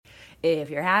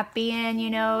If you're happy and you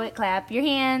know it, clap your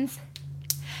hands.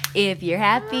 If you're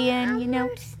happy and you know...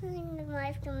 I'm sing the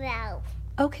Michael Mouse.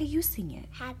 Okay, you sing it.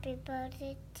 Happy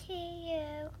birthday to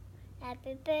you.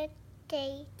 Happy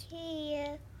birthday to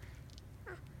you.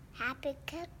 Happy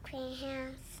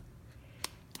Christmas.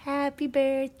 Happy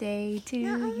birthday to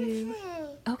No, I'm you. sing.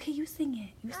 Okay, you sing it.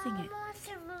 You sing it. I'm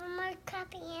also my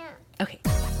clapping hands. Okay.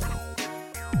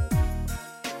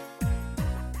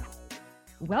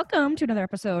 Welcome to another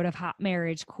episode of Hot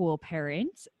Marriage, Cool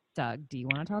Parents. Doug, do you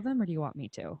want to tell them or do you want me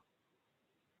to?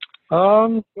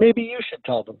 Maybe you should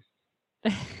tell them.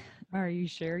 Are you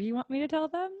sure you want me to tell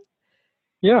them?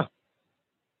 Yeah.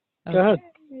 Go ahead.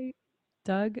 Okay.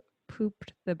 Doug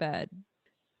pooped the bed.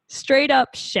 Straight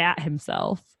up shat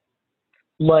himself.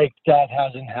 Like that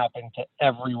hasn't happened to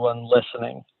everyone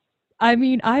listening. I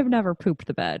mean, I've never pooped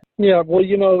the bed. Yeah, well,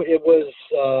 it was,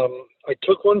 I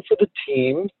took one for the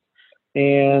team,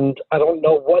 and I don't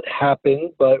know what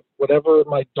happened, but whatever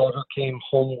my daughter came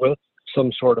home with,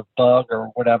 some sort of bug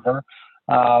or whatever,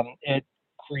 it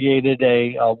created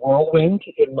a whirlwind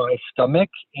in my stomach,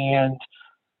 and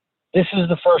this is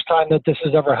the first time that this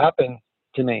has ever happened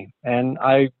to me. And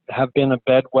I have been a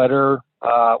bedwetter,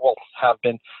 I was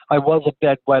a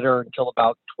bedwetter until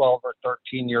about 12 or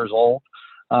 13 years old,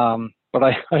 but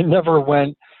I never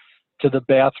went to the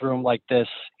bathroom like this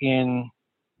in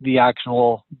the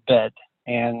actual bed.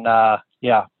 And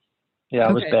it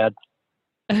was bad.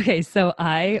 Okay, so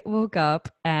I woke up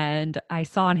and I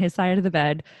saw on his side of the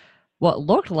bed what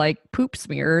looked like poop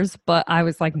smears, but I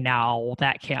was like, no,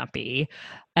 that can't be.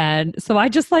 And so I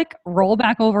just like roll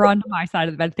back over onto my side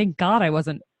of the bed. Thank God I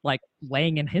wasn't like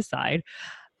laying in his side,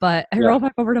 but I roll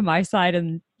back over to my side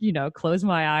and, close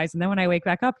my eyes. And then when I wake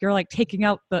back up, you're like taking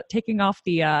off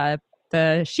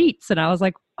the sheets. And I was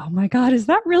like, oh my God, is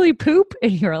that really poop?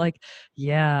 And you're like,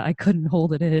 yeah, I couldn't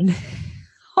hold it in.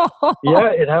 Yeah,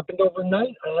 it happened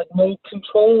overnight. I had no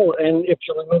control. And if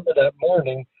you remember that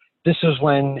morning, this is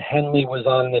when Henley was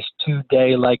on this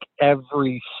 2-day, like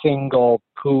every single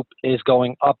poop is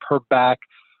going up her back.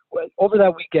 Over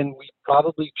that weekend, we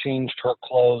probably changed her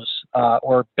clothes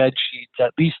or bed sheets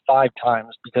at least 5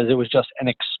 times because it was just an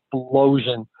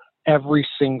explosion every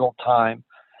single time.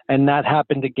 And that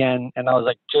happened again. And I was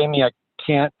like, Jamie, I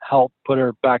can't help put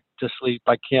her back to sleep.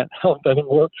 I can't help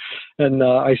anymore. And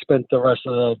I spent the rest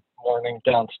of the morning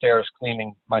downstairs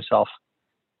cleaning myself.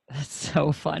 That's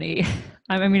so funny.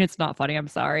 I mean, it's not funny. I'm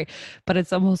sorry. But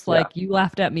it's almost like you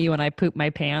laughed at me when I pooped my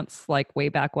pants, like way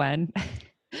back when.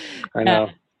 I know.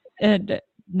 And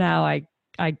now I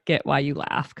get why you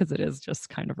laugh because it is just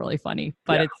kind of really funny,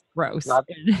 but it's gross.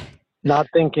 Not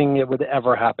thinking it would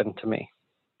ever happen to me.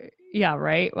 Yeah,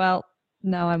 right. Well,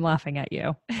 no, I'm laughing at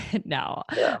you. No.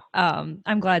 Yeah.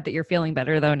 I'm glad that you're feeling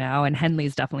better though now, and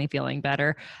Henley's definitely feeling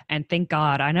better. And thank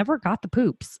God I never got the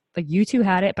poops. Like you two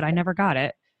had it, but I never got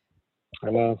it.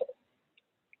 I know.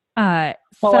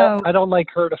 So I don't like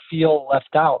her to feel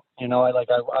left out. I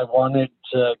wanted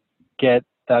to get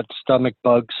that stomach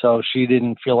bug so she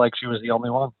didn't feel like she was the only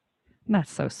one.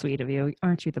 That's so sweet of you.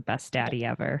 Aren't you the best daddy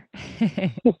ever?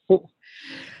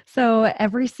 So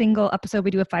every single episode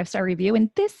we do a 5-star review, and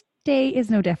this day is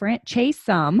no different. It's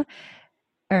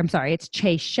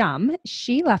Chase Shum.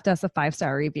 She left us a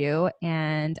 5-star review,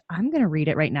 and I'm going to read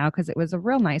it right now because it was a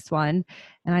real nice one,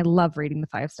 and I love reading the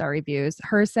 5-star reviews.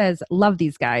 Hers says, love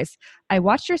these guys. I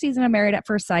watched your season of Married at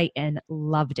First Sight and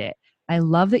loved it. I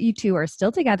love that you two are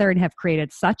still together and have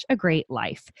created such a great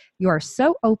life. You are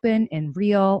so open and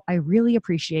real. I really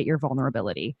appreciate your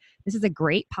vulnerability. This is a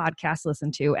great podcast to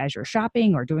listen to as you're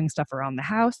shopping or doing stuff around the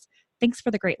house. Thanks for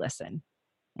the great listen.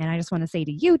 And I just want to say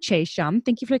to you, Chase Shum,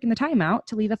 thank you for taking the time out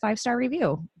to leave a 5-star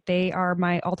review. They are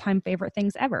my all-time favorite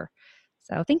things ever.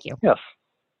 So thank you. Yes.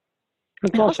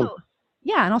 That's awesome.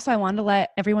 And also I wanted to let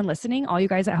everyone listening, all you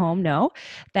guys at home, know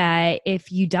that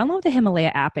if you download the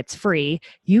Himalaya app, it's free.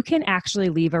 You can actually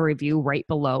leave a review right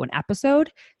below an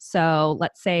episode. So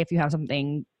let's say if you have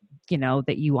something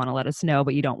that you want to let us know,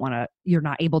 but you're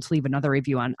not able to leave another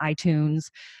review on iTunes,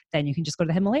 then you can just go to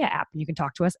the Himalaya app and you can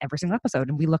talk to us every single episode.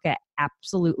 And we look at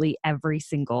absolutely every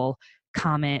single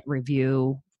comment,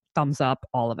 review, thumbs up,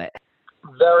 all of it.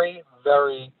 Very,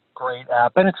 very great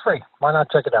app. And it's free. Why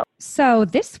not check it out? So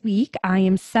this week I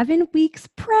am 7 weeks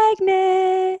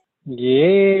pregnant.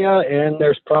 Yeah. And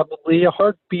there's probably a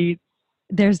heartbeat.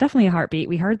 There's definitely a heartbeat.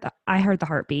 I heard the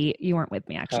heartbeat. You weren't with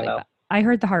me actually, but I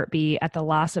heard the heartbeat at the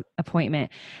last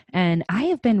appointment, and I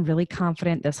have been really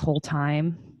confident this whole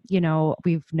time.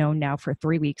 We've known now for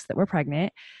 3 weeks that we're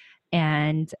pregnant,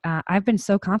 and I've been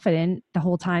so confident the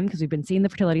whole time because we've been seeing the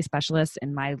fertility specialist,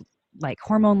 and my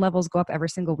hormone levels go up every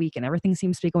single week and everything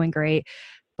seems to be going great.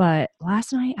 But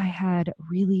last night I had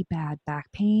really bad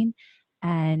back pain,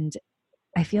 and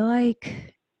I feel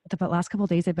like the last couple of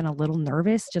days I've been a little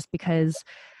nervous just because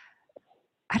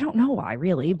I don't know why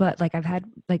really, but like I've had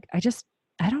like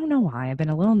I don't know why I've been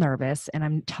a little nervous, and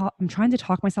I'm trying to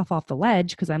talk myself off the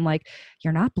ledge because I'm like,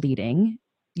 you're not bleeding,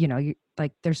 you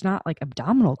like there's not like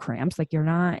abdominal cramps, like you're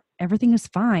not, everything is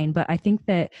fine. But I think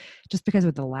that just because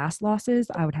with the last losses,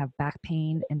 I would have back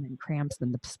pain and then cramps,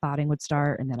 then the spotting would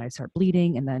start, and then I'd start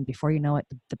bleeding, and then before you know it,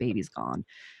 the baby's gone.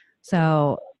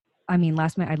 So I mean,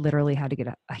 last night I literally had to get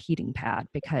a heating pad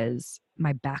because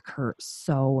my back hurt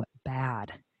so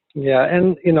bad. Yeah,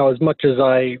 and as much as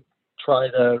I try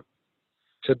to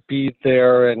be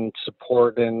there and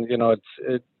support, and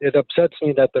it upsets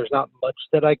me that there's not much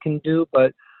that I can do,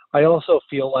 but I also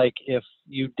feel like if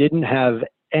you didn't have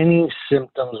any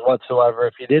symptoms whatsoever,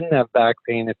 if you didn't have back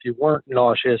pain, if you weren't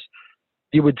nauseous,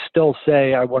 you would still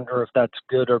say, I wonder if that's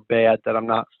good or bad that I'm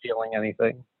not feeling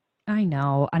anything. I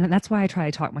know. And that's why I try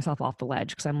to talk myself off the ledge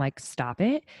because I'm like, stop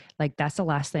it. Like, that's the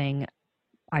last thing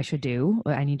I should do.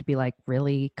 I need to be like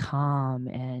really calm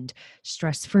and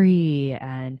stress free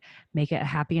and make it a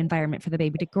happy environment for the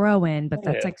baby to grow in. But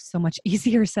that's Yeah. like so much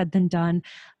easier said than done.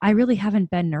 I really haven't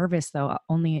been nervous though,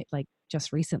 only like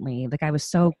just recently. Like, I was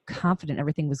so confident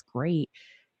everything was great.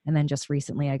 And then just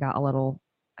recently I got a little,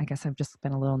 I guess I've just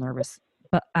been a little nervous.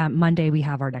 But Monday we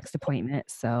have our next appointment.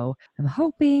 So I'm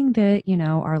hoping that,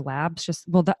 our labs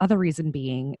well, the other reason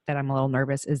being that I'm a little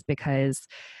nervous is because,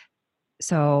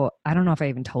 so I don't know if I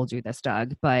even told you this,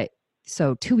 Doug, but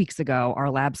so 2 weeks ago, our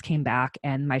labs came back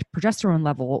and my progesterone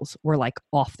levels were like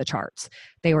off the charts.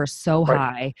 They were so Right.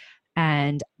 high,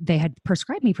 and they had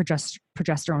prescribed me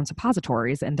progesterone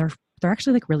suppositories, and they're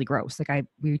actually like really gross. Like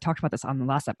we talked about this on the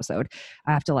last episode.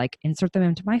 I have to like insert them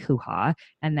into my hoo-ha,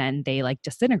 and then they like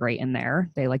disintegrate in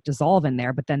there. They like dissolve in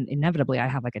there, but then inevitably I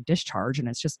have like a discharge, and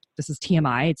this is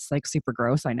TMI. It's like super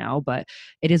gross, I know, but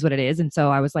it is what it is. And so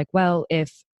I was like, well,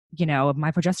 if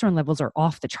my progesterone levels are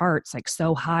off the charts, like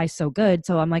so high, so good.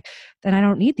 So I'm like, then I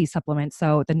don't need these supplements.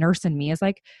 So the nurse in me is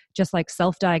like, just like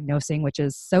self-diagnosing, which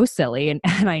is so silly. And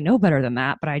I know better than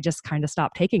that, but I just kind of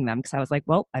stopped taking them because I was like,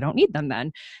 well, I don't need them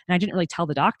then. And I didn't really tell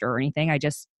the doctor or anything. I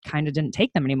just kind of didn't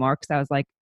take them anymore because I was like,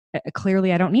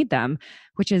 clearly I don't need them,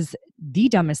 which is the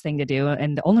dumbest thing to do.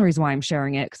 And the only reason why I'm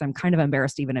sharing it, because I'm kind of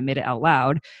embarrassed to even admit it out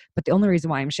loud, but the only reason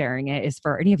why I'm sharing it is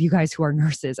for any of you guys who are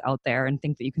nurses out there and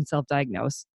think that you can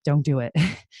self-diagnose, don't do it.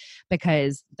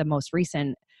 Because the most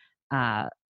recent uh,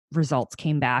 results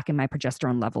came back and my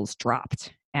progesterone levels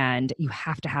dropped. And you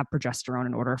have to have progesterone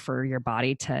in order for your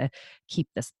body to keep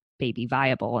this baby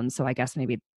viable. And so I guess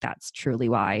maybe that's truly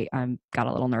why I got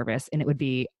a little nervous. And it would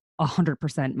be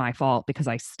 100% my fault because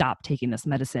I stopped taking this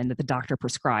medicine that the doctor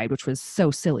prescribed, which was so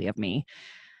silly of me.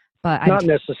 But Not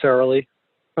necessarily.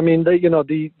 I mean,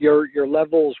 your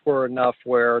levels were enough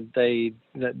where they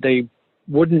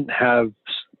wouldn't have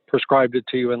prescribed it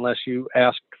to you unless you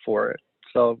asked for it.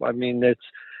 So I mean, it's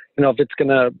if it's going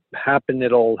to happen,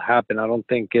 it'll happen. I don't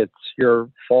think it's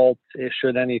your fault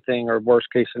should anything or worst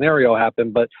case scenario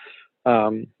happen. But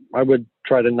I would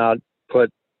try to not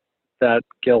put that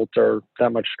guilt or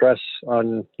that much stress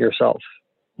on yourself.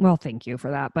 Well, thank you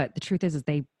for that. But the truth is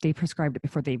they prescribed it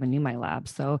before they even knew my lab.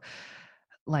 So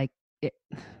like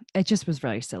it just was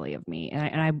really silly of me.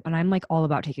 And I'm like all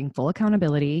about taking full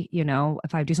accountability.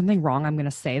 If I do something wrong, I'm going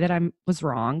to say that I was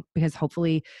wrong, because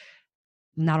hopefully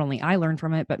not only I learn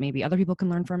from it, but maybe other people can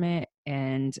learn from it.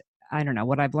 And I don't know,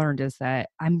 what I've learned is that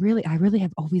I really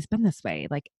have always been this way.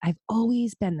 Like, I've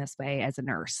always been this way as a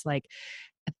nurse. Like,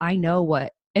 if I know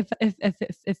what, if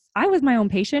I was my own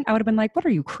patient, I would have been like, what are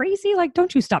you, crazy? Like,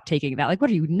 don't you stop taking that. Like,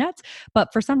 what are you, nuts?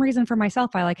 But for some reason for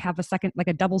myself, I like have a second, like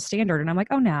a double standard. And I'm like,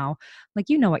 oh, now, like,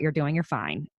 you know what you're doing. You're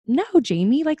fine. No,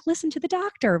 Jamie, like, listen to the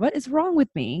doctor. What is wrong with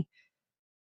me?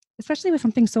 Especially with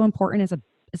something so important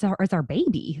as our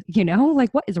baby,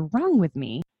 like, what is wrong with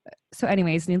me? So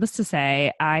anyways, needless to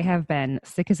say, I have been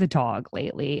sick as a dog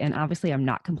lately, and obviously I'm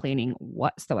not complaining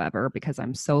whatsoever because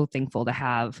I'm so thankful to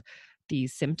have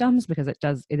these symptoms, because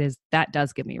that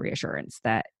does give me reassurance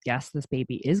that yes, this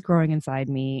baby is growing inside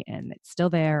me and it's still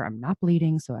there. I'm not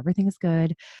bleeding, so everything is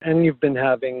good. And you've been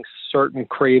having certain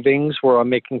cravings where I'm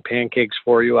making pancakes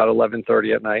for you at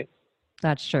 11:30 at night.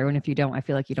 That's true. And if you don't, I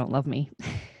feel like you don't love me.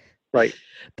 Right.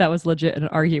 That was legit an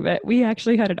argument. We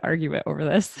actually had an argument over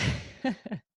this.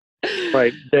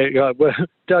 Right.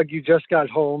 Doug, you just got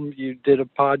home. You did a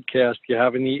podcast. You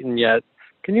haven't eaten yet.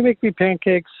 Can you make me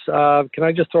pancakes? Can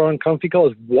I just throw on comfy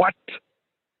clothes? What?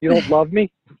 You don't love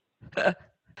me?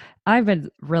 I've been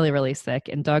really, really sick,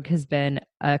 and Doug has been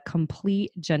a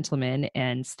complete gentleman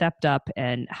and stepped up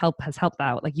and has helped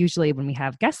out. Like usually when we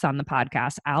have guests on the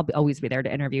podcast, always be there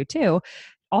to interview too.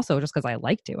 Also, just because I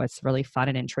like to, it's really fun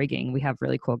and intriguing. We have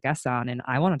really cool guests on, and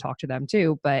I want to talk to them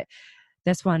too. But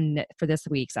this one for this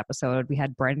week's episode, we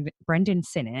had Brendan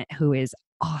Sinnott, who is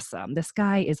awesome. This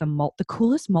guy is the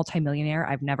coolest multimillionaire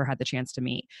I've never had the chance to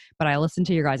meet. But I listened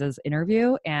to your guys'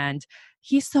 interview and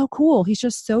he's so cool. He's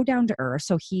just so down to earth.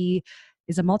 So he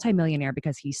is a multimillionaire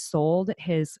because he sold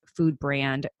his food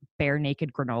brand Bare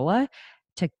Naked Granola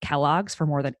to Kellogg's for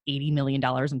more than $80 million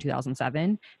in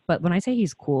 2007. But when I say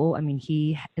he's cool, I mean,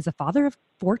 he is a father of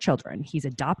 4 children. He's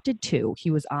adopted 2.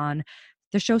 He was on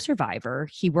the show Survivor.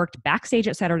 He worked backstage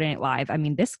at Saturday Night Live. I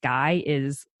mean, this guy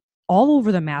is all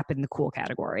over the map in the cool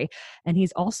category. And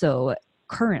he's also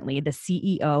currently the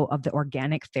CEO of the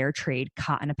organic fair trade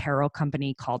cotton apparel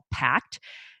company called Pact.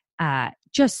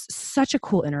 Just such a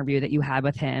cool interview that you had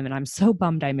with him. And I'm so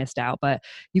bummed I missed out, but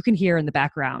you can hear in the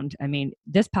background. I mean,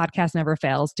 this podcast never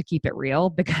fails to keep it real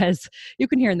because you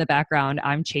can hear in the background,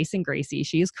 I'm chasing Gracie.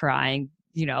 She's crying,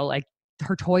 like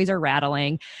her toys are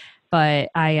rattling. But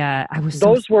I was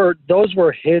those were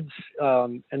his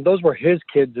and those were his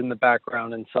kids in the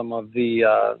background in some of the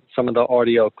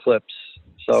audio clips.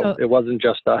 So it wasn't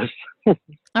just us.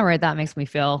 All right, that makes me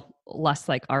feel less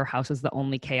like our house is the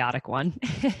only chaotic one.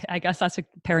 I guess that's a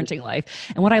parenting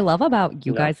life. And what I love about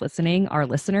you guys listening, our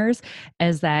listeners,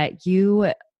 is that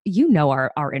you know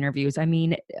our interviews. I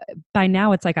mean, by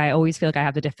now it's like I always feel like I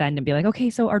have to defend and be like, okay,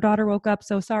 so our daughter woke up,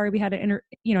 so sorry we had an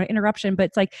interruption. But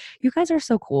it's like you guys are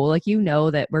so cool. Like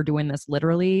that we're doing this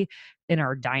literally in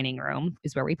our dining room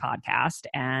is where we podcast,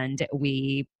 and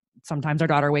sometimes our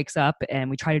daughter wakes up and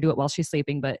we try to do it while she's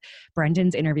sleeping, but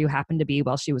Brendan's interview happened to be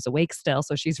while she was awake still.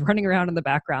 So she's running around in the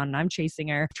background and I'm chasing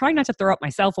her, trying not to throw up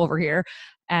myself over here.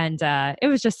 And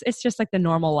it's just like the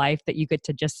normal life that you get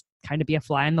to just kind of be a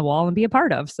fly on the wall and be a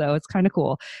part of. So it's kind of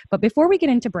cool. But before we get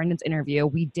into Brendan's interview,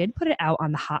 we did put it out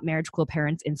on the Hot Marriage Cool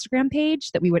Parents Instagram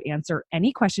page that we would answer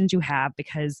any questions you have,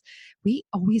 because we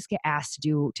always get asked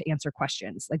to answer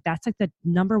questions. Like that's like the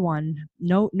number one,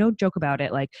 no joke about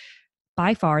it. Like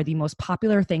by far the most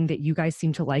popular thing that you guys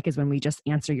seem to like is when we just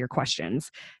answer your questions.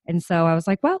 And so I was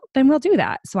like, well, then we'll do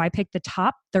that. So I picked the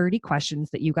top 30 questions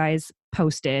that you guys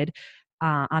posted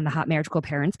on the Hot Marriage Cool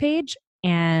Parents page.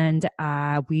 And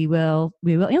we will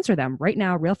answer them right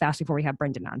now real fast before we have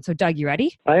Brendan on. So Doug, you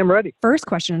ready? I am ready. First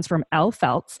question is from Elle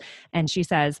Feltz. And she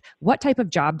says, what type of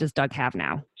job does Doug have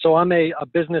now? So I'm a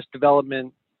business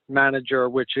development manager,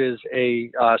 which is a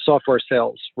software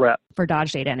sales rep for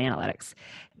Dodge Data and Analytics.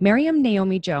 Miriam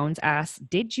Naomi Jones asks,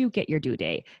 did you get your due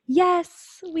date?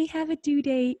 Yes, we have a due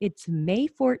date. It's May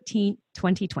 14th,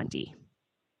 2020.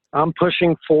 I'm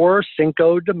pushing for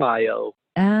Cinco de Mayo.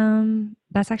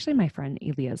 That's actually my friend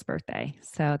Elia's birthday,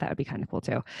 so that would be kind of cool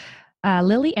too.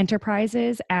 Lily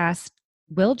Enterprises asked,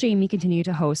 will Jamie continue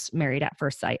to host Married at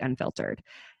First Sight Unfiltered?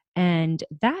 And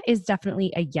that is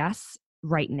definitely a yes.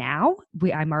 Right now,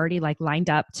 I'm already lined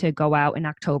up to go out in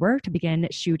October to begin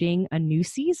shooting a new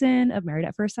season of Married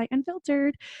at First Sight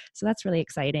Unfiltered. So that's really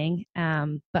exciting.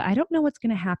 But I don't know what's going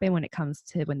to happen when it comes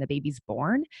to when the baby's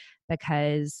born,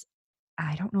 because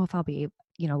I don't know if I'll be,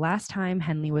 last time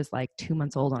Henley was 2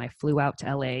 months old and I flew out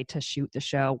to LA to shoot the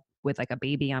show with a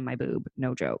baby on my boob,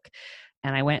 no joke.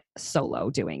 And I went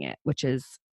solo doing it, which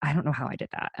is, I don't know how I did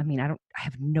that. I mean, I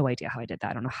have no idea how I did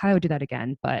that. I don't know how I would do that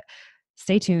again, but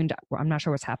stay tuned. I'm not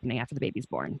sure what's happening after the baby's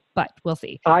born, but we'll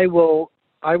see. I will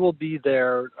be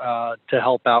there to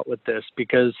help out with this,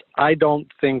 because I don't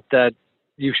think that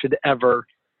you should ever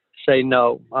say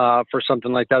no for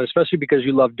something like that, especially because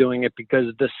you love doing it.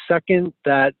 Because the second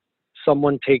that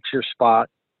someone takes your spot,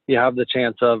 you have the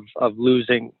chance of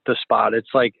losing the spot. It's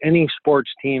like any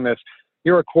sports team. If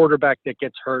you're a quarterback that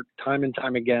gets hurt time and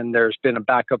time again, there's been a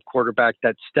backup quarterback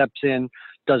that steps in,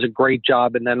 does a great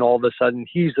job, and then all of a sudden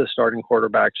he's the starting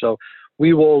quarterback. So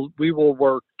we will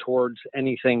work towards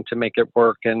anything to make it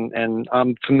work. And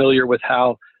I'm familiar with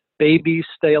how babies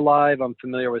stay alive. I'm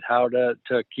familiar with how to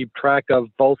keep track of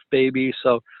both babies.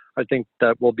 So I think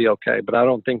that we'll be okay. But I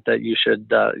don't think that you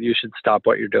should stop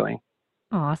what you're doing.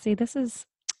 Oh, see, this is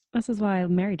why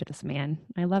I'm married to this man.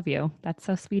 I love you. That's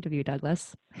so sweet of you,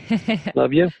 Douglas.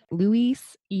 Love you.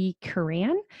 Louise E.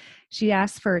 Curran. She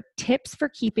asked for tips for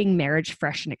keeping marriage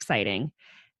fresh and exciting.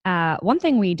 One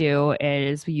thing we do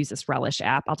is we use this Relish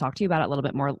app. I'll talk to you about it a little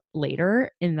bit more later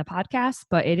in the podcast,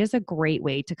 but it is a great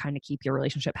way to kind of keep your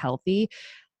relationship healthy.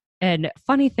 And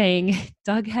funny thing,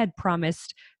 Doug had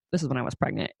promised, this is when I was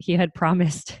pregnant, he had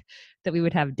promised that we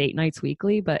would have date nights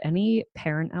weekly, but any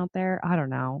parent out there, I don't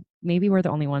know, maybe we're the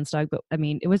only ones, Doug, but I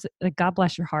mean, it was like, God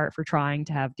bless your heart for trying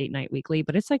to have date night weekly,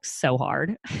 but it's like so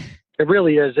hard. It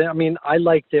really is. I mean, I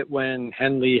liked it when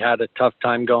Henley had a tough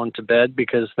time going to bed,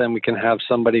 because then we can have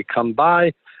somebody come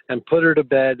by and put her to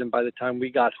bed. And by the time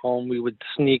we got home, we would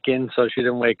sneak in so she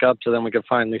didn't wake up, so then we could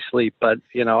finally sleep. But,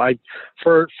 you know,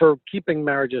 for keeping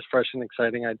marriages fresh and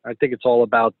exciting, I think it's all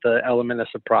about the element of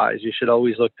surprise. You should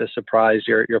always look to surprise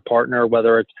your partner,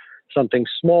 whether it's something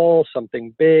small,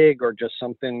 something big, or just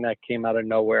something that came out of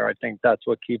nowhere. I think that's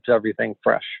what keeps everything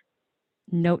fresh.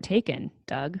 Note taken,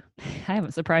 Doug. I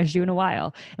haven't surprised you in a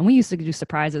while. And we used to do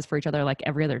surprises for each other like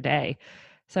every other day.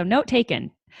 So note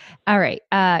taken. All right.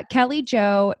 Kelly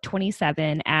Joe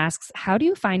 27 asks, how do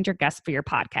you find your guests for your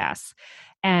podcasts?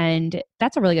 And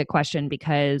that's a really good question,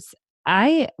 because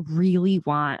I really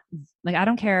want, like, I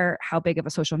don't care how big of a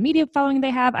social media following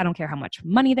they have. I don't care how much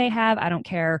money they have. I don't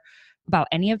care about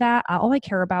any of that. All I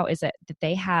care about is that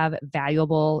they have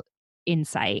valuable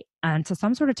insight onto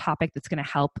some sort of topic that's going to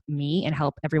help me and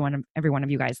help every one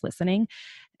of you guys listening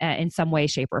in some way,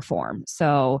 shape, or form.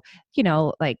 So, you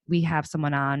know, like we have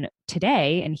someone on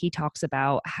today and he talks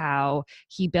about how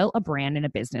he built a brand and a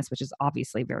business, which is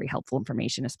obviously very helpful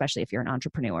information, especially if you're an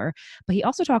entrepreneur. But he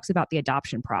also talks about the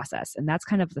adoption process. And that's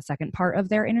kind of the second part of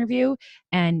their interview.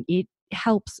 And it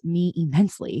helps me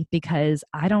immensely because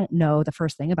I don't know the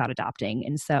first thing about adopting.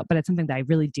 And so, but it's something that I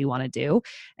really do want to do.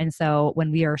 And so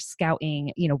when we are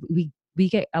scouting, you know, we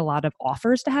get a lot of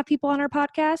offers to have people on our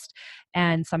podcast,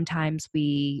 and sometimes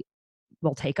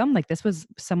we'll take them. Like this was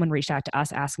someone reached out to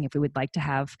us asking if we would like to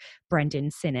have Brendan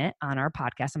Sinnott on our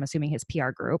podcast. I'm assuming his PR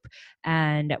group.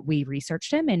 And we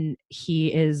researched him and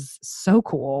he is so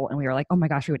cool. And we were like, oh my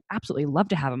gosh, we would absolutely love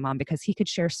to have him on because he could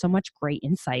share so much great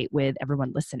insight with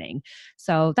everyone listening.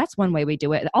 So that's one way we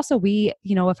do it. Also, we,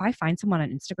 you know, if I find someone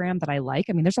on Instagram that I like,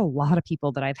 I mean, there's a lot of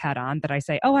people that I've had on that I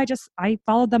say, oh, I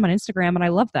followed them on Instagram and I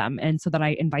love them. And so then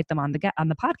I invite them on the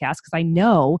podcast because I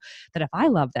know that if I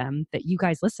love them, that you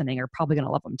guys listening are probably going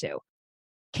to love them too.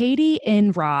 Katie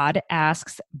in Rod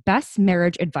asks, best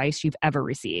marriage advice you've ever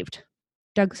received.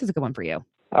 Doug, this is a good one for you.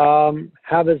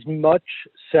 Have as much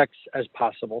sex as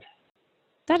possible.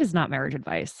 That is not marriage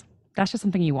advice. That's just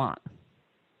something you want.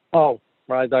 Oh,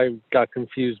 right. I got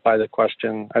confused by the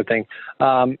question, I think.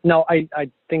 No, I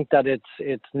think that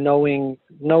it's knowing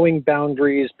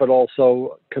boundaries, but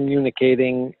also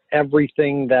communicating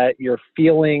everything that you're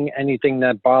feeling, anything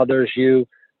that bothers you.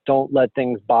 Don't let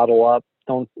things bottle up.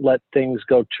 Don't let things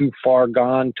go too far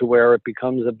gone to where it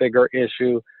becomes a bigger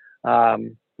issue.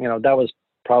 You know, that was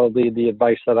probably the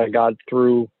advice that I got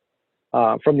through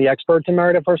from the experts in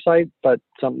Married at First Sight, but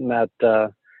something that,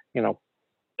 you know,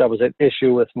 that was an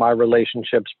issue with my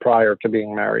relationships prior to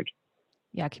being married.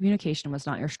 Yeah, communication was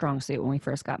not your strong suit when we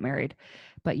first got married,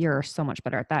 but you're so much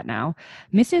better at that now.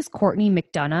 Mrs. Courtney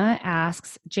McDonough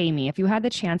asks, Jamie, if you had the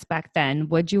chance back then,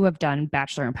 would you have done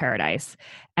Bachelor in Paradise?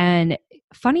 And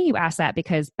funny you asked that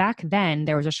because back then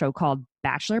there was a show called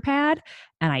Bachelor Pad,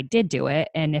 and I did do it.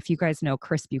 And if you guys know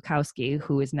Chris Bukowski,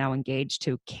 who is now engaged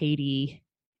to Katie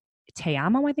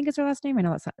Teamo, I think is her last name. I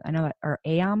know that, or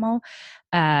Ayamo.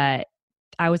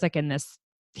 I was like in this.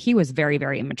 He was very,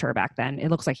 very immature back then. It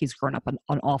looks like he's grown up an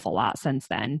awful lot since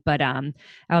then. But I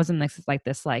was in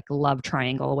this love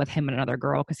triangle with him and another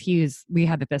girl because we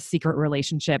had this secret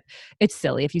relationship. It's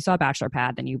silly. If you saw Bachelor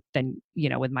Pad, then you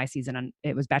know with my season, and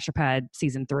it was Bachelor Pad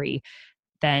season 3,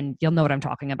 then you'll know what I'm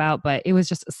talking about. But it was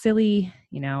just a silly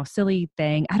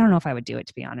thing. I don't know if I would do it,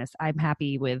 to be honest. I'm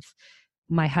happy with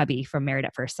my hubby from Married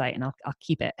at First Sight, and I'll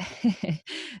keep it.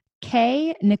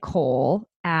 Kay Nicole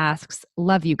asks,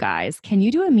 love you guys. Can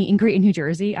you do a meet and greet in New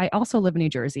Jersey? I also live in New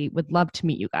Jersey. Would love to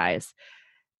meet you guys.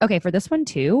 Okay, for this one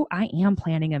too, I am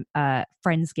planning a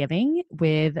Friendsgiving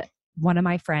with one of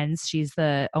my friends. She's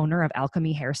the owner of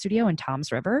Alchemy Hair Studio in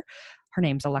Toms River. Her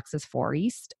name's Alexis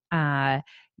Forest.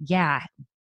 Yeah,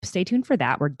 stay tuned for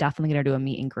that. We're definitely going to do a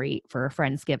meet and greet for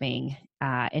Friendsgiving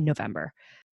in November.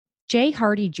 Jay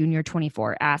Hardy Jr.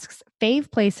 24 asks,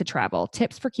 fave place to travel,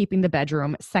 tips for keeping the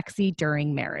bedroom sexy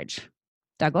during marriage.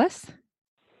 Douglas?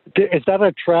 Is that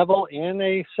a travel and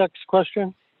a sex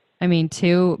question? I mean,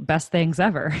 2 best things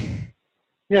ever.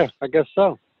 Yeah, I guess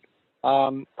so.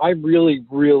 I really,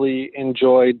 really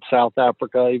enjoyed South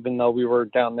Africa, even though we were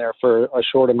down there for a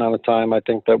short amount of time. I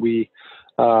think that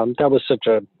that was such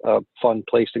a fun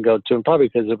place to go to, and probably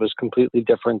because it was completely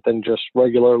different than just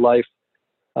regular life.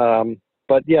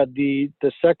 But yeah, the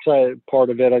sex part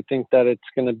of it, I think that it's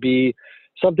going to be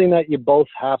something that you both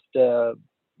have to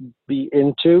be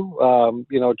into.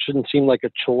 You know, it shouldn't seem like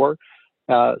a chore.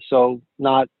 So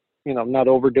not not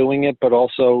overdoing it, but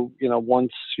also,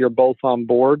 once you're both on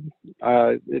board,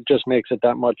 it just makes it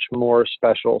that much more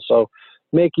special. So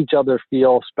make each other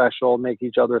feel special, make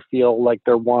each other feel like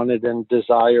they're wanted and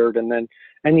desired. And then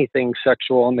anything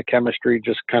sexual and the chemistry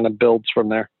just kind of builds from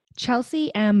there.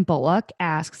 Chelsea M. Bullock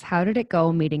asks, how did it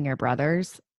go meeting your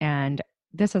brothers? And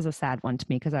this is a sad one to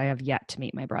me because I have yet to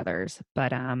meet my brothers,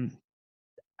 but I'm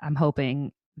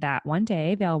hoping that one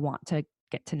day they'll want to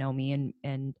get to know me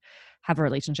and have a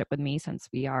relationship with me, since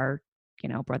we are,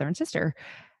 brother and sister.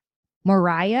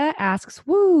 Mariah asks,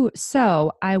 woo,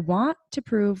 so I want to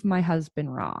prove my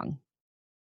husband wrong.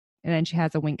 And then she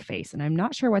has a wink face, and I'm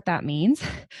not sure what that means.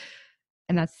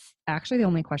 And that's actually the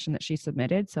only question that she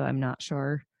submitted, so I'm not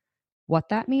sure what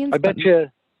that means. I bet you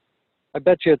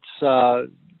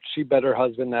it's she bet her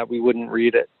husband that we wouldn't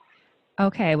read it.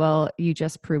 Okay, well, you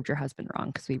just proved your husband wrong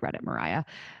because we read it, Mariah.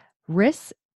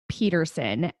 Riss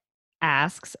Peterson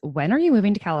asks, when are you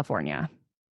moving to California?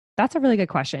 That's a really good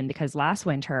question, because last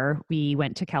winter we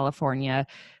went to California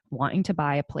wanting to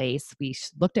buy a place. We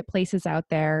looked at places out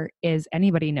there. As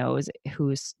anybody knows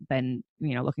who's been,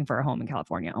 looking for a home in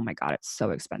California, oh my God, it's so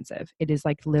expensive. It is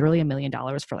like literally $1 million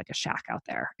for like a shack out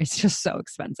there. It's just so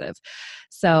expensive.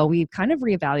 So we've kind of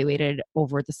reevaluated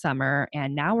over the summer,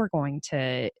 and now we're going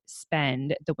to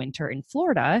spend the winter in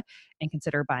Florida and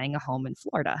consider buying a home in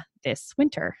Florida this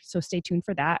winter. So stay tuned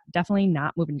for that. Definitely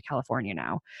not moving to California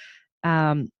now.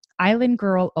 Island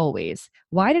Girl Always.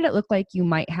 Why did it look like you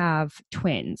might have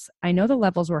twins? I know the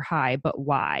levels were high, but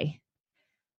why?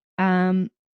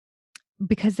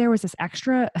 Because there was this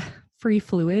extra free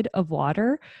fluid of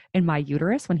water in my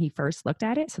uterus when he first looked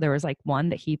at it. So there was like one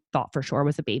that he thought for sure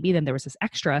was a baby. Then there was this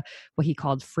extra, what he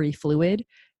called free fluid.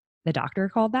 The doctor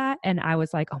called that. And I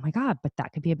was like, oh my God, but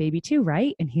that could be a baby too,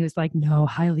 right? And he was like, no,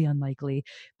 highly unlikely.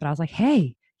 But I was like,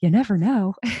 hey, you never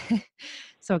know.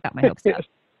 So it got my hopes up.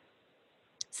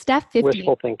 Steph 50.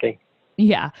 Wishful thinking.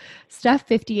 Yeah. Steph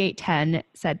 5810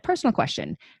 said, personal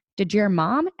question. Did your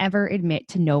mom ever admit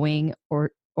to knowing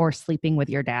or sleeping with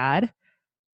your dad?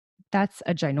 That's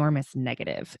a ginormous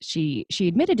negative. She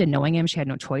admitted to knowing him. She had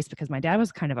no choice because my dad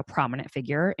was kind of a prominent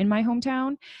figure in my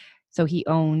hometown. So he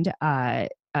owned,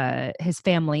 his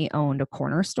family owned a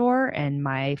corner store, and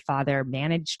my father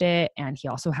managed it. And he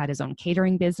also had his own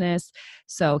catering business.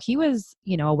 So he was,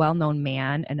 a well-known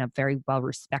man and a very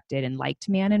well-respected and liked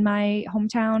man in my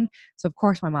hometown. So of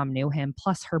course my mom knew him,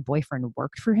 plus her boyfriend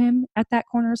worked for him at that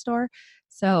corner store.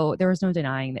 So there was no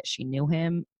denying that she knew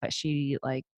him, but she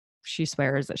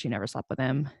swears that she never slept with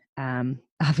him.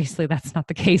 Obviously that's not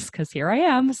the case because here I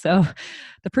am. So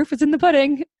the proof is in the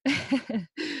pudding.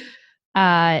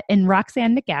 And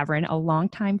Roxanne McGavran, a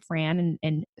longtime Fran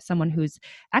and someone who's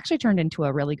actually turned into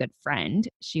a really good friend.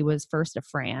 She was first a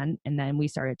Fran, and then we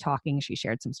started talking. She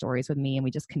shared some stories with me, and we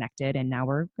just connected, and now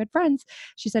we're good friends.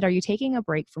 She said, are you taking a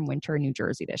break from winter in New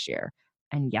Jersey this year?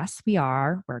 And yes, we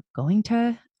are. We're going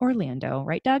to Orlando,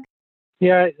 right, Doug?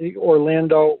 Yeah,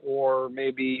 Orlando or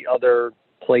maybe other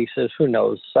places. Who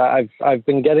knows? I've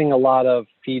been getting a lot of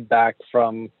feedback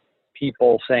from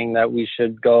people saying that we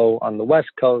should go on the West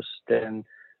Coast, and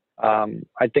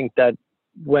I think that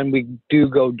when we do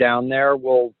go down there,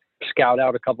 we'll scout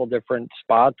out a couple different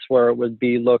spots where it would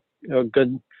be a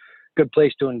good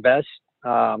place to invest.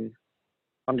 I'm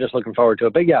just looking forward to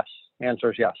it. But yes,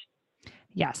 answer is yes.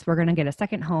 Yes, we're going to get a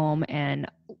second home and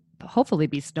hopefully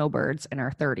be snowbirds in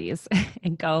our 30s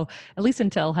and go at least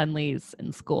until Henley's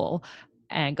in school,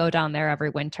 and go down there every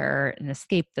winter and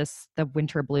escape the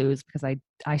winter blues, because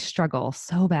I struggle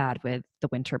so bad with the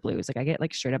winter blues. Like I get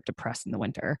straight up depressed in the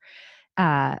winter.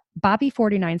 Bobby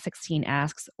 4916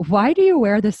 asks, why do you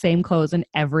wear the same clothes in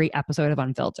every episode of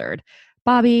Unfiltered?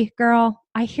 Bobby, girl,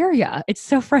 I hear ya. It's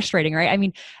so frustrating, right? I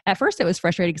mean, at first it was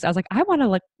frustrating because I was like, I want to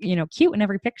look, cute in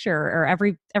every picture or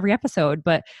every episode.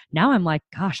 But now I'm like,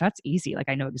 gosh, that's easy. Like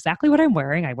I know exactly what I'm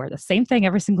wearing. I wear the same thing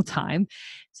every single time.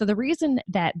 So the reason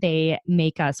that they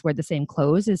make us wear the same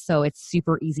clothes is so it's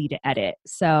super easy to edit.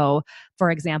 So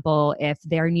for example, if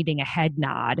they're needing a head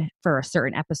nod for a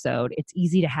certain episode, it's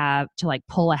easy to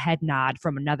pull a head nod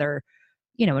from another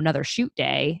shoot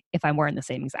day if I'm wearing the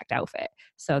same exact outfit.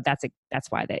 So that's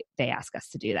why they ask us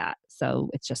to do that. So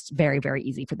it's just very, very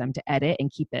easy for them to edit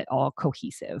and keep it all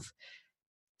cohesive.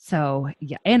 So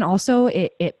yeah. And also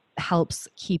it helps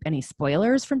keep any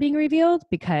spoilers from being revealed,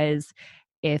 because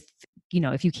if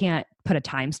you can't put a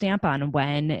timestamp on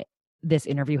when this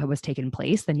interview was taking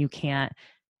place, then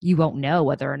you won't know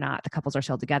whether or not the couples are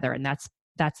still together. And that's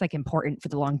important for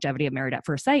the longevity of Married at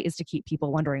First Sight, is to keep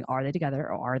people wondering, are they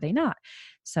together or are they not?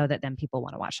 So that then people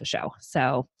want to watch the show.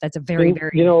 So that's a very,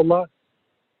 very, a lot.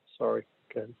 Sorry.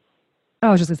 Good. Oh,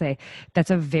 I was just gonna say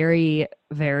that's a very,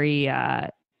 very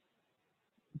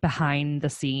behind the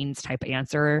scenes type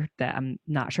answer that I'm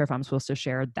not sure if I'm supposed to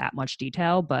share that much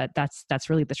detail, but that's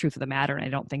really the truth of the matter. And I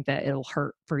don't think that it'll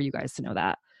hurt for you guys to know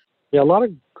that. Yeah, a lot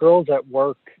of girls at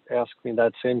work ask me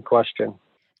that same question.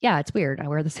 Yeah, it's weird. I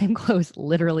wear the same clothes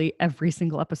literally every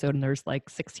single episode, and there's like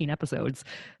 16 episodes.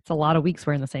 It's a lot of weeks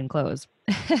wearing the same clothes.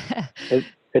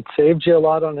 It saves you a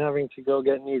lot on having to go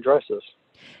get new dresses.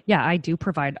 Yeah, I do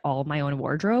provide all my own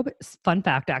wardrobe. Fun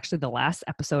fact, actually, the last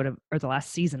episode of, or the last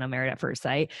season of Married at First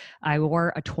Sight, I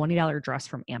wore a $20 dress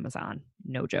from Amazon.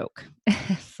 No joke.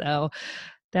 So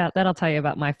that'll tell you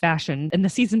about my fashion. And the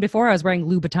season before, I was wearing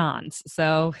Louboutins.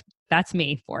 So that's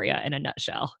me for you in a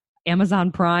nutshell.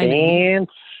 Amazon Prime.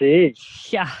 Fancy.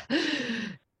 Yeah.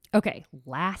 Okay,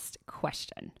 last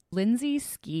question. Lindsay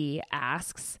Ski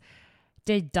asks,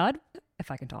 did Doug,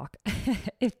 if I can talk,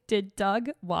 did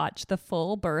Doug watch the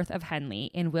full birth of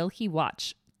Henley, and will he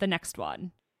watch the next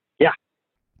one? Yeah.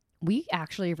 We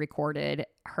actually recorded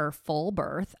her full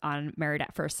birth on Married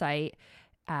at First Sight.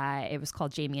 It was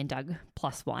called Jamie and Doug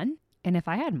Plus One. And if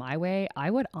I had my way, I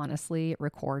would honestly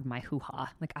record my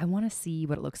hoo-ha. Like, I want to see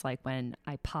what it looks like when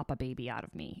I pop a baby out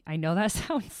of me. I know that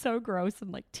sounds so gross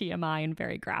and like TMI and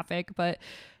very graphic, but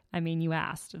I mean, you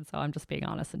asked, and so I'm just being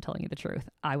honest and telling you the truth.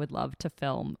 I would love to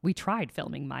film. We tried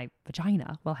filming my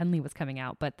vagina while Henley was coming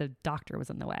out, but the doctor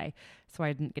was in the way, so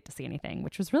I didn't get to see anything,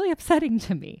 which was really upsetting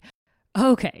to me.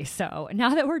 Okay, so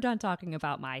now that we're done talking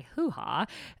about my hoo-ha,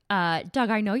 Doug,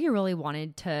 I know you really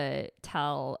wanted to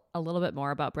tell a little bit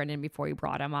more about Brendan before you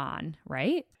brought him on,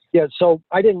 right? Yeah, so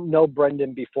I didn't know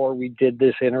Brendan before we did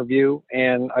this interview,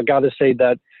 and I got to say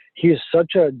that he is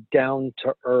such a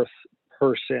down-to-earth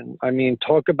person. I mean,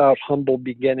 talk about humble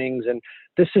beginnings, and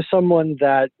this is someone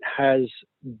that has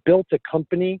built a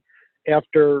company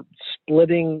after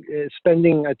spending,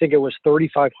 I think it was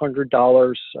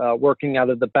 $3,500 working out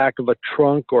of the back of a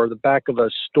trunk or the back of a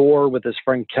store with his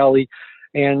friend Kelly.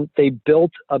 And they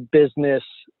built a business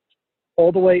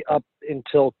all the way up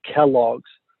until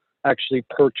Kellogg's actually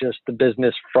purchased the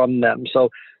business from them. So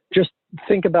just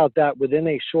think about that. Within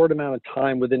a short amount of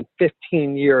time, within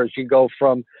 15 years, you go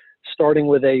from starting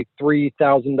with a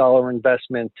 $3,000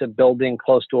 investment to building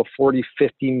close to a $40, $50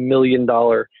 million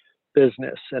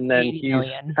business. And then he's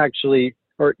million. actually,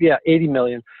 80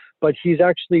 million, but he's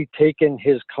actually taken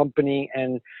his company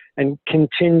and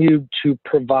continued to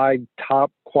provide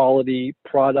top quality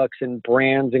products and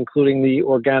brands, including the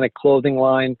organic clothing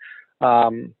line.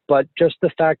 But just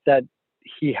the fact that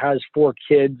he has 4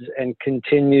 kids and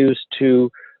continues to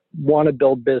want to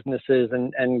build businesses,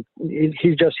 and he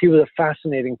was a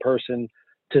fascinating person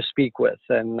to speak with.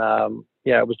 And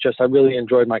it was just, I really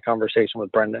enjoyed my conversation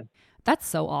with Brendan. That's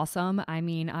so awesome. I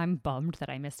mean, I'm bummed that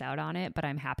I missed out on it, but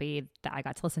I'm happy that I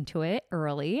got to listen to it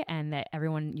early and that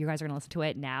you guys are going to listen to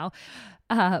it now.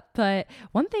 But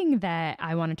one thing that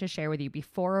I wanted to share with you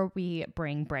before we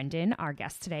bring Brendan, our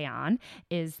guest today, on,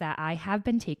 is that I have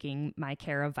been taking my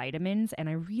Care of vitamins, and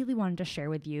I really wanted to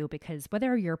share with you because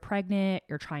whether you're pregnant,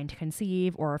 you're trying to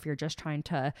conceive, or if you're just trying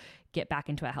to get back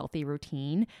into a healthy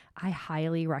routine, I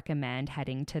highly recommend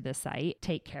heading to the site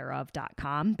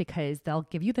takecareof.com because they'll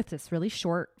give you this really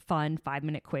short, fun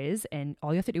 5-minute quiz, and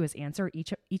all you have to do is answer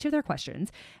each of their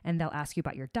questions, and they'll ask you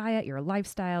about your diet, your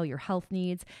lifestyle, your health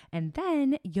needs, and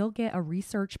then you'll get a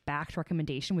research-backed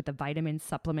recommendation with the vitamins,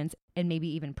 supplements, and maybe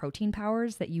even protein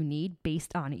powders that you need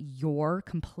based on your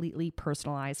completely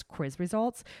personalized quiz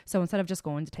results. So instead of just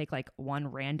going to take like one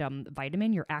random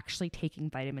vitamin, you're actually taking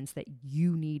vitamins that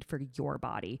you need for your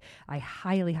body. I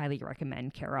highly, highly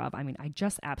recommend Care of. I mean, I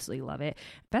just absolutely love it.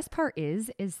 Best part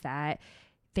is that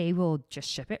they will just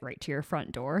ship it right to your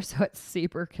front door. So it's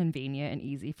super convenient and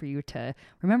easy for you to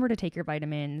remember to take your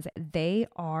vitamins. They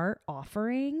are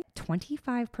offering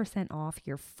 25% off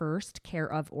your first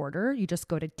Care of order. You just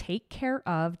go to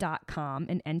takecareof.com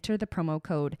and enter the promo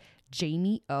code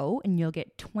Jamie O, and you'll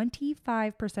get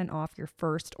 25% off your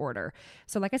first order.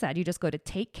 So like I said, you just go to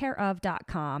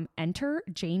takecareof.com, enter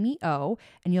Jamie O,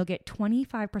 and you'll get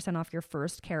 25% off your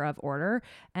first Care of order.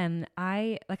 And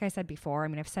like I said before, I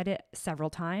mean, I've said it several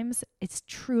times, it's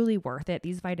truly worth it.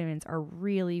 These vitamins are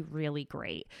really, really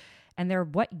great. And they're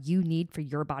what you need for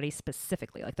your body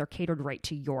specifically. Like they're catered right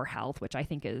to your health, which I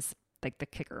think is like the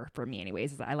kicker for me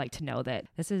anyways, is I like to know that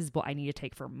this is what I need to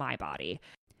take for my body.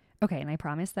 Okay, and I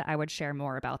promised that I would share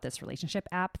more about this relationship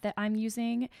app that I'm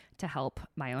using to help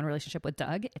my own relationship with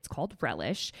Doug. It's called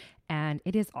Relish, And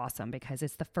it is awesome because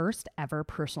it's the first ever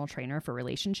personal trainer for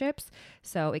relationships.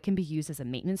 So it can be used as a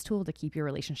maintenance tool to keep your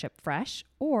relationship fresh,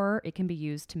 or it can be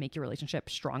used to make your relationship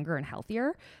stronger and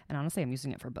healthier. And honestly, I'm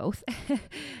using it for both.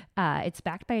 It's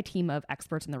backed by a team of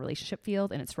experts in the relationship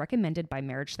field, and it's recommended by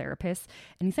marriage therapists.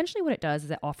 And essentially what it does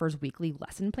is it offers weekly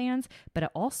lesson plans, but it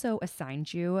also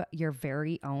assigns you your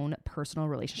very own personal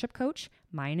relationship coach.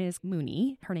 Mine is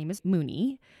Mooney. Her name is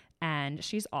Mooney. And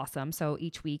she's awesome. So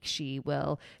each week she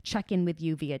will check in with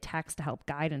you via text to help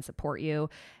guide and support you.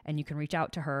 And you can reach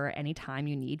out to her anytime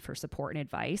you need for support and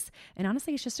advice. And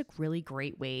honestly, it's just a really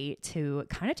great way to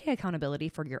kind of take accountability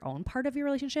for your own part of your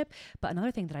relationship. But another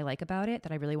thing that I like about it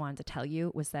that I really wanted to tell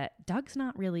you was that Doug's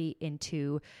not really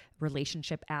into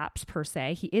relationship apps per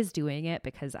se. He is doing it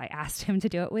because I asked him to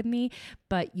do it with me,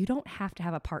 but you don't have to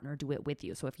have a partner do it with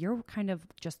you. So if you're kind of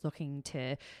just looking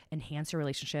to enhance your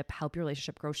relationship, help your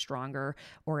relationship grow stronger,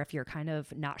 or if you're kind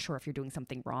of not sure if you're doing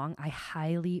something wrong, I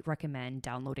highly recommend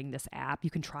downloading this app. You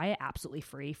can try it absolutely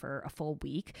free for a full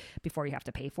week before you have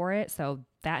to pay for it. So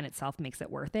that in itself makes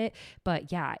it worth it.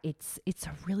 But yeah, it's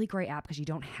a really great app because you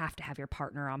don't have to have your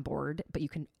partner on board, but you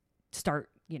can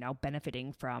start,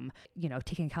 benefiting from,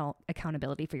 taking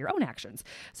accountability for your own actions.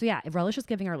 So yeah, Relish is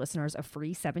giving our listeners a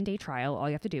free 7-day trial. All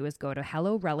you have to do is go to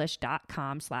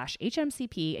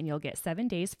hellorelish.com/HMCP and you'll get 7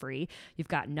 days free. You've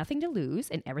got nothing to lose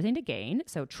and everything to gain.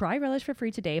 So try Relish for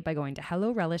free today by going to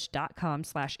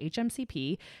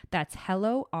hellorelish.com/HMCP. That's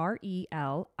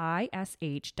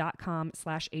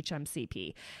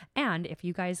hellorelish.com/HMCP. And if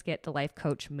you guys get the life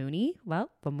coach Mooney, well,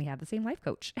 then we have the same life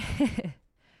coach.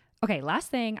 Okay, last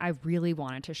thing I really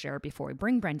wanted to share before we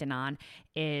bring Brendan on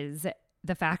is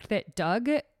the fact that Doug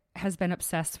has been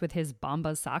obsessed with his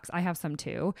Bombas socks. I have some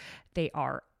too. They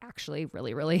are actually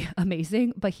really, really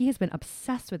amazing, but he has been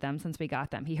obsessed with them since we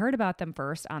got them. He heard about them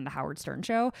first on the Howard Stern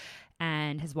show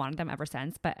and has wanted them ever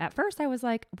since. But at first I was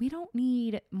like, we don't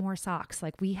need more socks.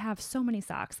 Like, we have so many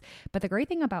socks. But the great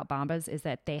thing about Bombas is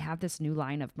that they have this new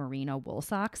line of merino wool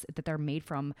socks that they're made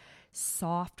from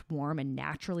soft, warm, and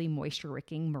naturally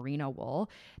moisture-wicking merino wool.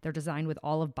 They're designed with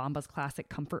all of Bombas' classic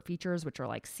comfort features, which are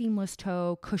like seamless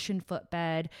toe, cushioned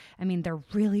footbed. I mean, they're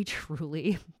really,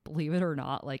 truly, believe it or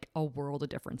not, like a world of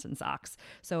difference in socks.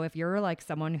 So if you're like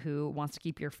someone who wants to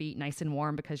keep your feet nice and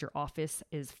warm because your office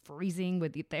is freezing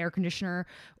with the air conditioner,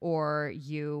 or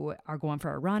you are going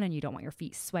for a run and you don't want your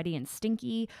feet sweaty and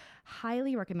stinky,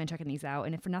 highly recommend checking these out.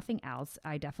 And if for nothing else,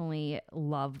 I definitely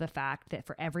love the fact that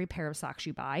for every pair of socks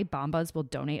you buy, Bombas will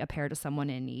donate a pair to someone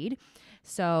in need.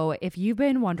 So if you've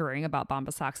been wondering about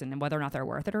Bombas socks and whether or not they're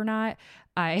worth it or not,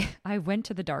 I went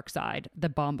to the dark side, the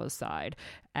Bombas side,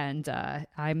 and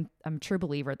I'm a true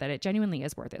believer that it genuinely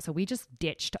is worth it. So we just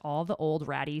ditched all the old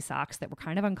ratty socks that were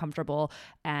kind of uncomfortable,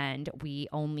 and we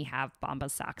only have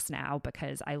Bombas socks now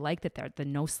because I like that they're the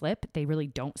no slip. They really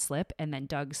don't slip. And then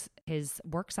his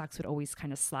work socks would always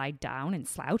kind of slide down and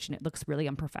slouch, and it looks really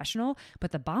unprofessional.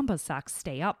 But the Bombas socks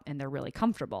stay up and they're really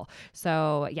comfortable.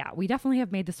 So yeah, we definitely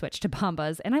have made the switch to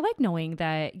Bombas, and I like knowing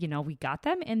that, we got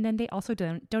them and then they also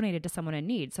donated to someone in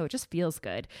need. So it just feels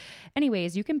good.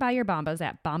 Anyways, you can buy your Bombas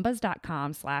at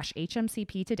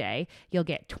bombas.com/HMCP today. You'll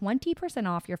get 20%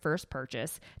 off your first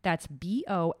purchase. That's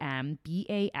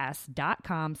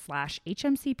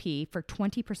BOMBAS.com/HMCP for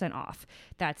 20% off.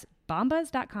 That's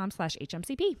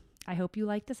bombas.com/HMCP. I hope you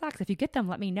like the socks. If you get them,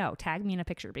 let me know. Tag me in a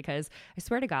picture, because I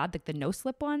swear to God, like the no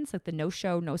slip ones, like the no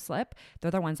show, no slip,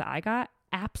 they're the ones that I got.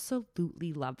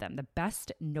 Absolutely love them. The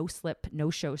best no slip, no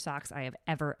show socks I have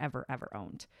ever, ever, ever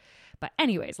owned. But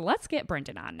anyways, let's get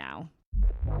Brendan on now.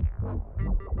 3,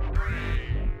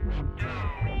 2,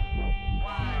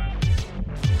 1.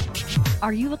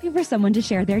 Are you looking for someone to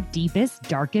share their deepest,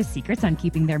 darkest secrets on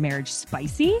keeping their marriage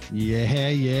spicy?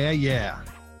 Yeah.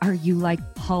 Are you like,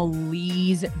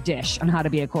 please dish on how to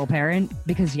be a cool parent?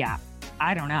 Because yeah,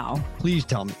 I don't know. Please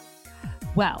tell me.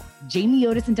 Well, Jamie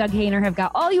Otis and Doug Hayner have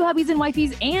got all you hubbies and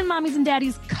wifeys and mommies and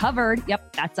daddies covered.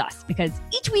 Yep, that's us. Because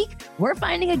each week we're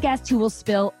finding a guest who will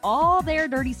spill all their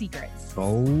dirty secrets.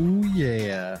 Oh,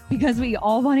 yeah. Because we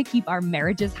all want to keep our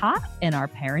marriages hot and our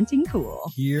parenting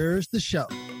cool. Here's the show.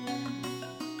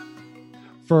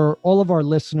 For all of our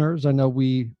listeners, I know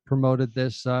we promoted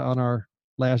this on our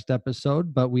last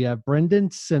episode, but we have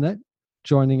Brendan Sinnott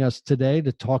joining us today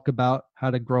to talk about how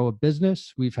to grow a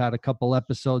business. We've had a couple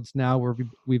episodes now where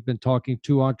we've been talking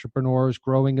to entrepreneurs,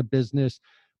 growing a business,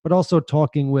 but also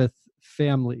talking with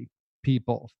family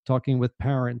people, talking with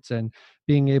parents, and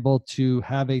being able to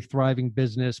have a thriving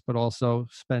business, but also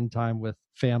spend time with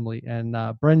family. And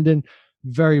Brendan,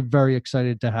 very, very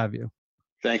excited to have you.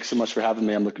 Thanks so much for having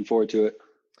me. I'm looking forward to it.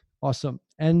 Awesome.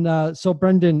 And so,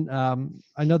 Brendan,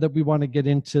 I know that we want to get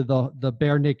into the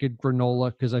bare naked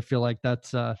granola because I feel like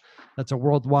that's a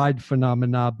worldwide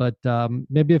phenomena. But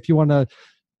maybe if you want to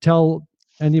tell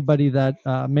anybody that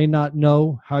may not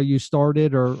know how you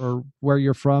started or where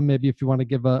you're from, maybe if you want to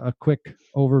give a quick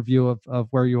overview of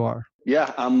where you are.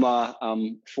 Yeah,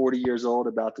 I'm 40 years old,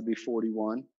 about to be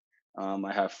 41.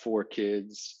 I have 4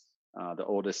 kids. The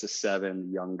oldest is 7,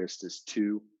 the youngest is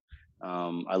 2.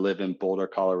 I live in Boulder,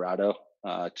 Colorado.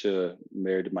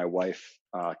 Married to my wife,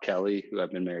 Kelly, who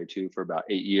I've been married to for about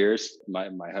 8 years. My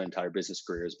entire business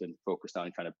career has been focused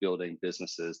on kind of building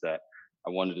businesses that I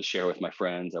wanted to share with my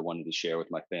friends. I wanted to share with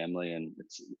my family, and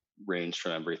it's ranged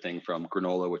from everything from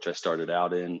granola, which I started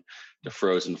out in, to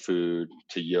frozen food,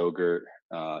 to yogurt,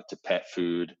 to pet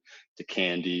food, to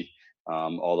candy,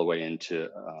 all the way into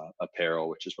apparel,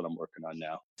 which is what I'm working on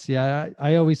now. Yeah,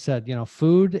 I always said,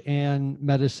 food and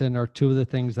medicine are 2 of the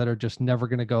things that are just never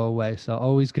going to go away. So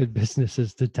always good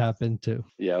businesses to tap into.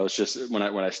 Yeah, it was just when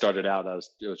I started out,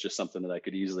 it was just something that I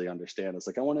could easily understand. It's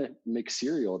like, I want to make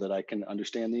cereal that I can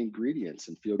understand the ingredients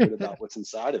and feel good about what's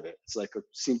inside of it. It's like, it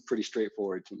seemed pretty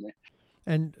straightforward to me.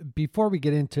 And before we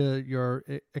get into your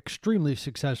extremely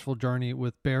successful journey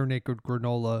with Bare Naked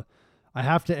Granola, I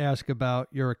have to ask about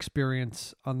your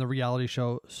experience on the reality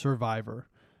show Survivor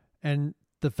and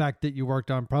the fact that you worked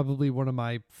on probably one of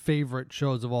my favorite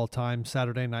shows of all time,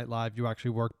 Saturday Night Live. You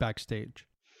actually worked backstage.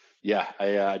 Yeah,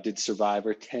 I did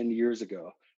Survivor 10 years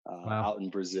ago Wow. out in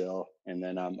Brazil. And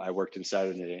then I worked in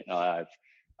Saturday Night Live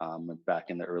back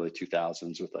in the early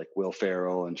 2000s with like Will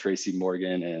Ferrell and Tracy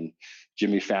Morgan and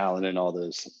Jimmy Fallon and all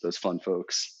those fun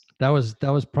folks. That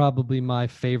was probably my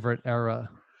favorite era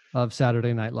of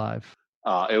Saturday Night Live.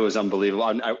 It was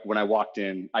unbelievable. When I walked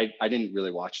in, I didn't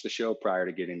really watch the show prior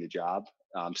to getting the job.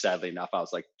 Sadly enough, I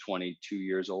was like 22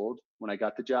 years old when I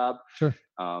got the job. Sure.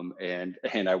 And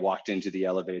I walked into the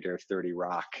elevator of 30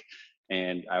 Rock,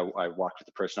 and I walked with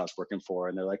the person I was working for,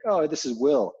 and they're like, "Oh, this is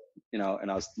Will," and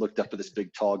I looked up at this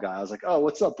big tall guy. I was like, "Oh,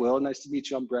 what's up, Will? Nice to meet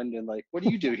you. I'm Brendan. Like, what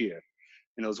do you do here?"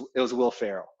 And it was Will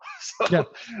Ferrell. So, yeah.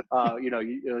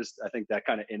 It was, I think that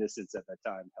kind of innocence at that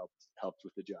time helped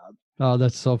with the job. Oh,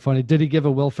 that's so funny. Did he give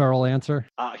a Will Ferrell answer?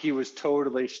 He was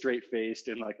totally straight faced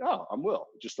and like, "Oh, I'm Will."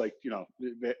 Just like,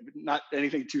 not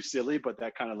anything too silly, but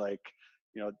that kind of like,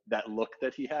 that look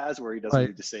that he has where he doesn't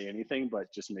need to say anything, but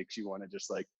just makes you want to just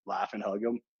like laugh and hug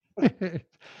him.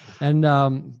 And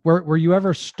were you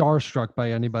ever starstruck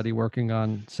by anybody working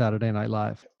on Saturday Night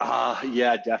Live?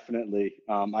 Yeah, definitely.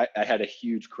 I had a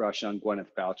huge crush on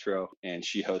Gwyneth Paltrow, and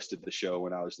she hosted the show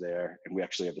when I was there, and we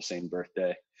actually have the same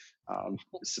birthday,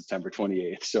 September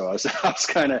 28th. So I was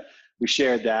kind of, we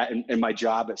shared that, and my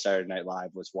job at Saturday Night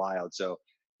Live was wild. So,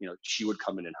 she would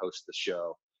come in and host the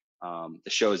show. The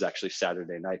show is actually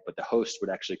Saturday night, but the host would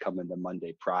actually come in the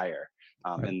Monday prior.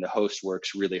 And the host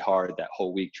works really hard that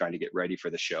whole week trying to get ready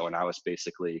for the show. And I was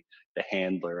basically the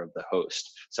handler of the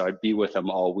host. So I'd be with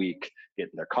them all week,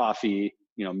 getting their coffee,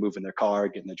 moving their car,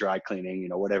 getting the dry cleaning,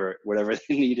 whatever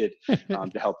they needed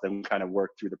to help them kind of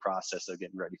work through the process of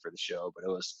getting ready for the show. But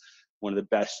it was one of the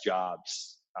best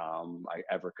jobs I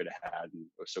ever could have had. And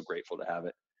I was so grateful to have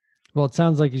it. Well, it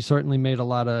sounds like you certainly made a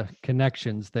lot of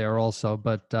connections there also,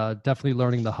 but definitely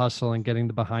learning the hustle and getting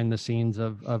the behind the scenes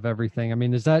of everything. I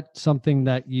mean, is that something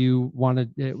that you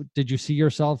wanted? Did you see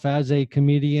yourself as a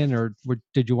comedian, or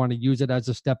did you want to use it as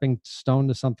a stepping stone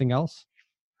to something else?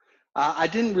 I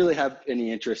didn't really have any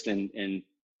interest in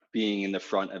being in the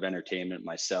front of entertainment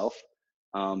myself.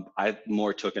 I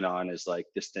more took it on as like,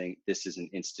 this is an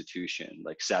institution.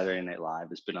 Like Saturday Night Live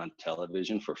has been on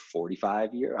television for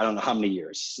 45 years. I don't know how many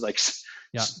years, like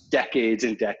decades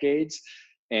and decades.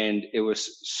 And it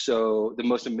was the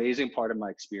most amazing part of my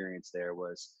experience there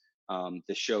was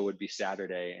the show would be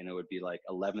Saturday, and it would be like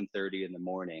 11:30 in the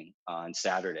morning on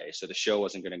Saturday. So the show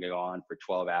wasn't going to go on for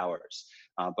 12 hours,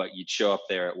 but you'd show up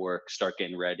there at work, start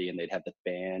getting ready, and they'd have the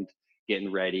band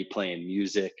getting ready, playing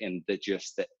music, and the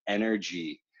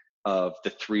energy of the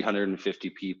 350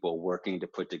 people working to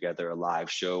put together a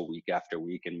live show week after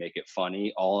week and make it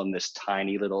funny, all in this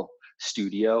tiny little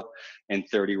studio in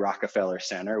 30 Rockefeller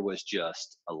Center was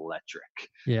just electric.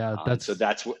 Yeah, so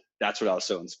that's what I was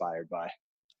so inspired by.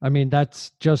 I mean,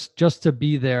 that's just to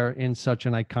be there in such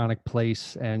an iconic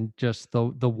place, and just the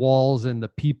walls and the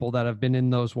people that have been in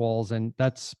those walls. And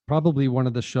that's probably one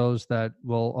of the shows that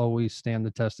will always stand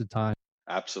the test of time.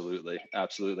 Absolutely.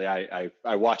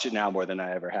 I watch it now more than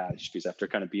I ever had, just because after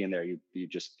kind of being there, you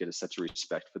just get such a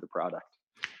respect for the product.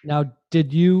 Now,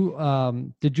 did you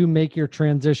make your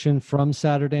transition from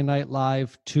Saturday Night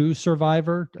Live to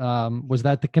Survivor? Was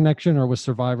that the connection, or was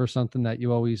Survivor something that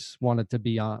you always wanted to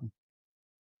be on?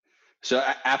 So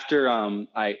after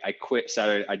I quit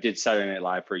Saturday, I did Saturday Night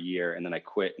Live for a year, and then I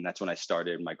quit, and that's when I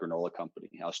started my granola company.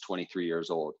 I was 23 years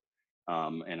old,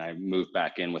 and I moved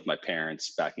back in with my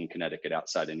parents back in Connecticut,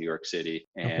 outside of New York City,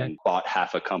 and bought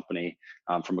half a company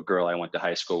from a girl I went to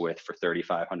high school with for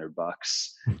 $3,500.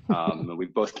 And we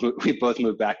both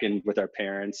moved back in with our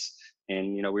parents,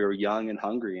 and we were young and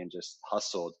hungry and just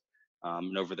hustled.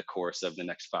 And over the course of the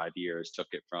next 5 years, took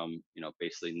it from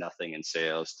basically nothing in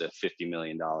sales to $50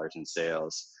 million in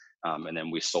sales, and then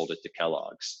we sold it to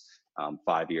Kellogg's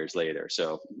 5 years later.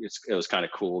 So it was kind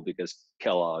of cool because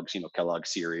Kellogg's, Kellogg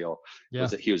cereal,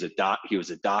 he was a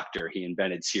doctor. He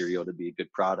invented cereal to be a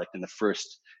good product, and the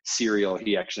first cereal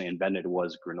he actually invented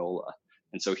was granola.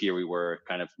 And so here we were,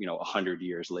 kind of 100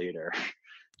 years later,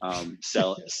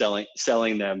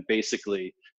 selling them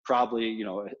basically. Probably,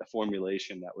 a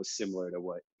formulation that was similar to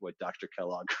what Dr.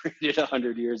 Kellogg created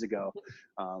 100 years ago,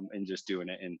 and just doing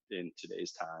it in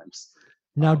today's times.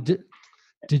 Now,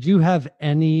 did you have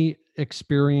any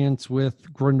experience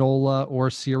with granola or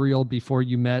cereal before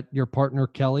you met your partner,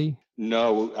 Kelly?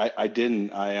 No, I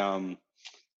didn't.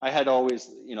 I had always,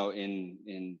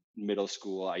 in middle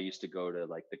school, I used to go to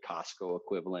like the Costco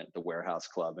equivalent, the warehouse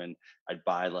club, and I'd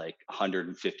buy like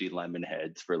 150 lemon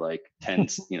heads for like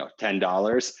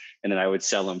 $10. And then I would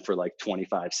sell them for like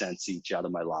 25 cents each out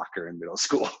of my locker in middle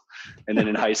school. And then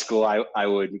in high school, I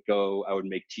would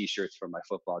make t-shirts for my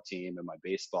football team and my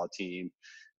baseball team.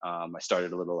 I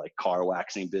started a little like car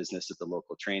waxing business at the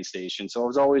local train station. So I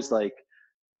was always like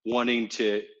wanting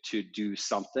to do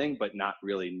something, but not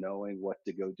really knowing what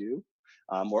to go do,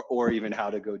 or even how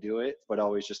to go do it, but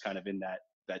always just kind of in that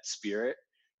spirit.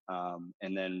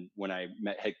 And then when I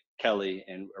met Kelly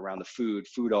and around the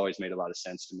food always made a lot of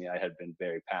sense to me. I had been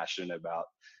very passionate about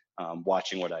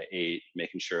watching what I ate,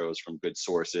 making sure it was from good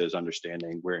sources,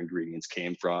 understanding where ingredients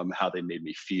came from, how they made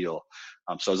me feel.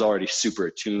 So I was already super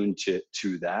attuned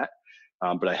to that.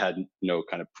 But I had no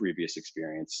kind of previous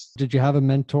experience. Did you have a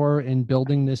mentor in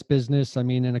building this business? I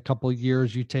mean, in a couple of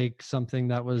years, you take something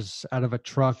that was out of a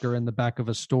truck or in the back of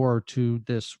a store to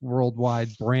this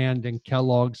worldwide brand, and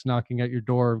Kellogg's knocking at your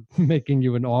door, making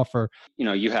you an offer.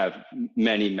 You have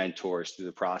many mentors through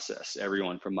the process.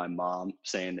 Everyone from my mom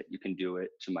saying that you can do it,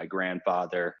 to my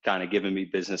grandfather kind of giving me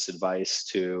business advice,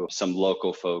 to some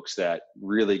local folks that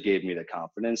really gave me the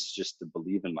confidence just to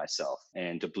believe in myself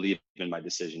and to believe in my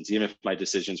decisions, even if my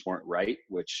decisions weren't right,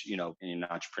 which, in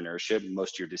entrepreneurship,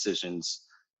 most of your decisions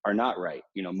are not right.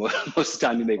 Most of the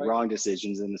time you make wrong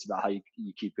decisions, and it's about how you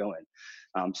keep going.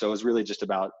 So it was really just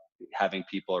about having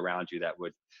people around you that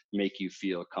would make you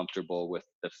feel comfortable with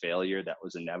the failure that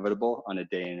was inevitable on a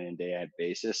day in and day out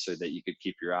basis, so that you could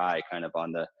keep your eye kind of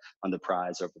on the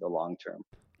prize over the long term.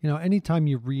 Anytime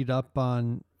you read up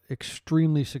on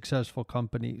extremely successful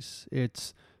companies,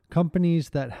 it's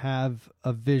companies that have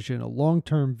a vision, a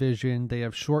long-term vision. They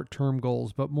have short-term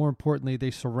goals, but more importantly,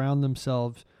 they surround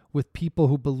themselves with people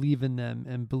who believe in them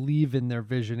and believe in their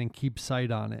vision and keep sight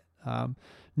on it.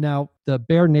 Now, the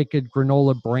Bear Naked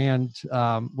granola brand,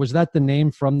 was that the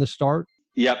name from the start?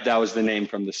 Yep, that was the name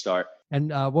from the start.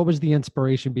 And what was the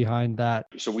inspiration behind that?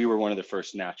 So we were one of the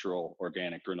first natural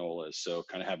organic granolas. So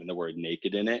kind of having the word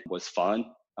naked in it was fun.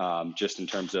 Just in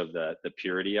terms of the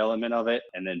purity element of it.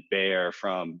 And then bear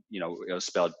from, it was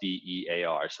spelled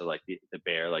BEAR. So like the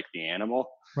bear, like the animal.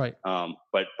 Right.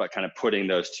 But kind of putting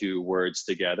those two words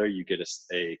together, you get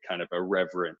a kind of a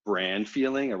reverent brand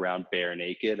feeling around Bear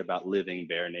Naked, about living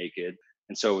bare naked.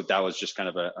 And so that was just kind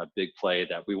of a big play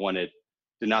that we wanted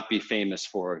to not be famous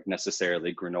for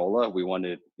necessarily granola. We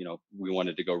wanted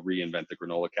to go reinvent the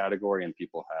granola category, and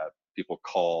people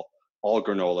call all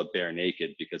granola Bear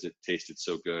Naked because it tasted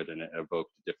so good and it evoked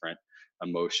a different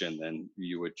emotion than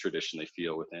you would traditionally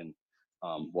feel within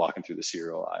walking through the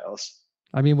cereal aisles.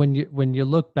 I mean, when you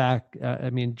look back,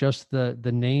 just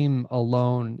the name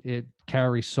alone, it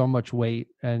carries so much weight,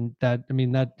 and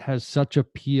that has such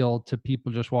appeal to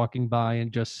people just walking by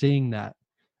and just seeing that.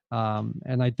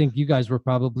 And I think you guys were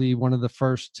probably one of the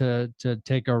first to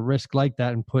take a risk like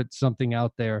that and put something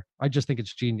out there. I just think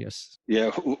it's genius.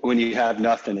 Yeah, when you have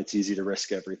nothing, it's easy to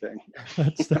risk everything.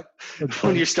 That's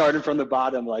when you're starting from the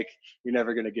bottom, like, you're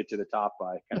never going to get to the top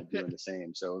by kind of doing the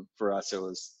same. So for us, it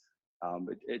was,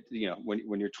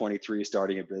 when you're 23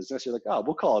 starting a business, you're like, oh,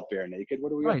 we'll call it Bear Naked. What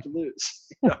do we have to lose?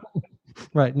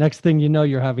 Right. Next thing you know,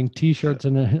 you're having T-shirts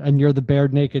and you're the Bear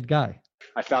Naked guy.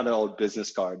 I found an old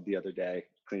business card the other day,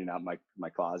 cleaning out my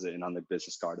closet, and on the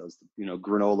business card it was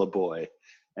granola boy,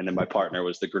 and then my partner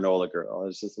was the granola girl.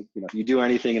 It's just like, you do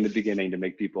anything in the beginning to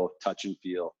make people touch and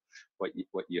feel what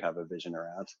you have a vision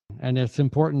around. And it's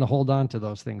important to hold on to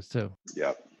those things too.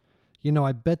 Yep. You know,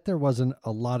 I bet there wasn't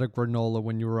a lot of granola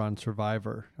when you were on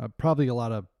Survivor. Probably a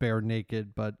lot of bare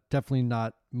naked, but definitely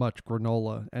not much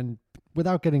granola. And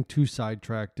without getting too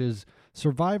sidetracked, is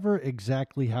Survivor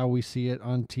exactly how we see it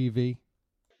on TV?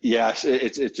 Yes,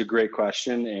 it's a great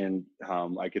question, and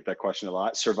I get that question a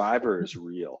lot. Survivor is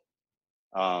real.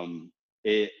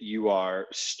 You are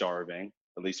starving.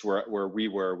 At least where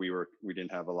we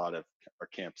didn't have a lot of, our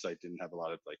campsite didn't have a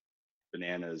lot of like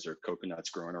bananas or coconuts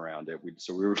growing around it.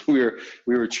 So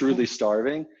we were truly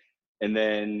starving, and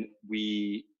then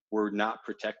we were not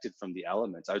protected from the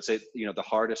elements. I would say, the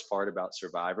hardest part about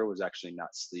Survivor was actually not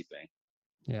sleeping.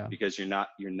 Yeah. Because you're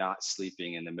not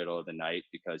sleeping in the middle of the night,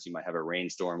 because you might have a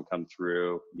rainstorm come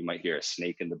through, you might hear a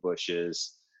snake in the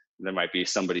bushes, there might be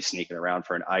somebody sneaking around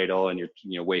for an idol, and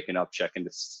you're waking up checking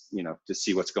to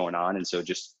see what's going on. And so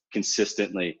just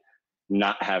consistently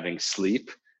not having sleep,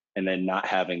 and then not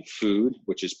having food,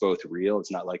 which is both real.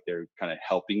 It's not like they're kind of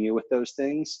helping you with those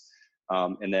things.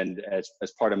 And then as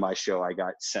part of my show, I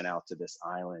got sent out to this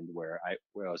island where I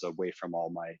was away from all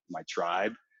my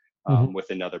tribe, with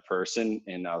another person.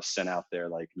 And I was sent out there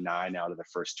like 9 out of the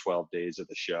first 12 days of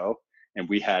the show. And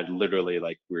we had literally,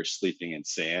 like, we were sleeping in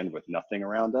sand with nothing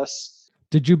around us.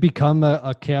 Did you become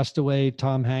a castaway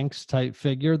Tom Hanks type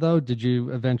figure though? Did you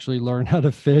eventually learn how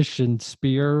to fish and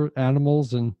spear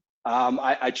animals? And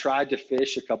I tried to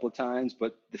fish a couple of times,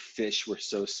 but the fish were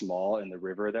so small in the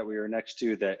river that we were next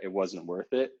to that it wasn't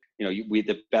worth it.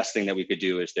 The best thing that we could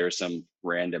do is there were some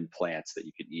random plants that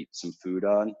you could eat some food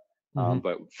on.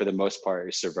 But for the most part,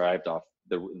 we survived off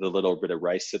the little bit of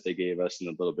rice that they gave us and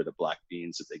the little bit of black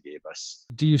beans that they gave us.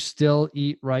 do you still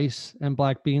eat rice and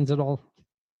black beans at all?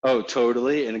 Oh,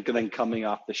 totally. And then coming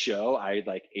off the show, I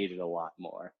like ate it a lot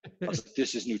more. I was like,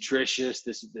 this is nutritious.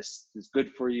 This is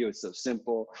good for you. It's so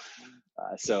simple.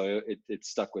 So it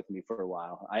stuck with me for a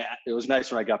while. It was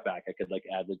nice when I got back. I could like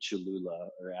add the Cholula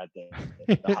or add the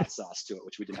hot sauce to it,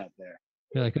 which we didn't have there.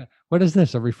 You're like, what is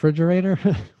this? A refrigerator?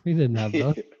 We didn't have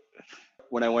those.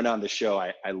 When I went on the show,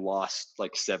 I lost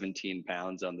like 17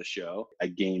 pounds on the show. I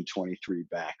gained 23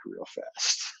 back real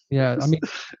fast. Yeah, I mean,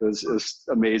 it was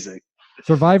amazing.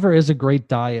 Survivor is a great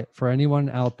diet for anyone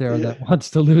out there that wants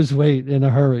to lose weight in a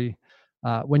hurry.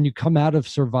 When you come out of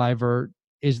Survivor,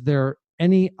 is there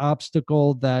any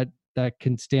obstacle that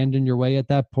can stand in your way at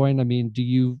that point? I mean, do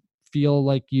you feel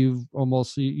like you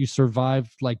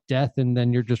survived like death and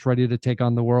then you're just ready to take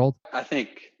on the world? I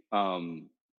think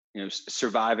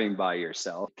surviving by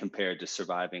yourself compared to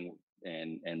surviving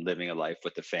and living a life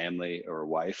with a family or a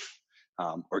wife,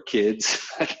 or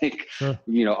kids. I think, Sure.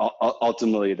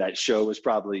 Ultimately that show was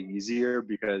probably easier,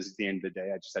 because at the end of the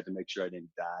day, I just had to make sure I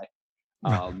didn't die.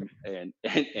 And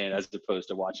as opposed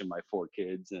to watching my 4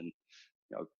 kids and,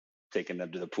 taking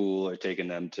them to the pool or taking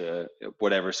them to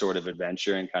whatever sort of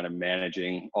adventure and kind of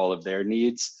managing all of their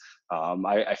needs.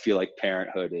 I feel like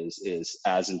parenthood is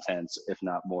as intense, if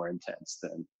not more intense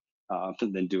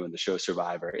than doing the show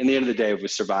Survivor. In the end of the day, with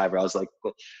Survivor, I was like,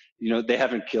 well, they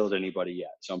haven't killed anybody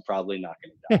yet, so I'm probably not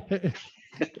going to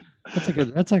die.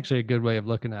 That's actually a good way of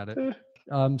looking at it.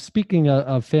 Speaking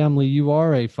of family, you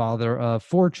are a father of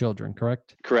 4 children,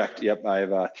 correct? Correct. Yep. I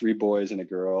have 3 boys and a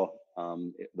girl.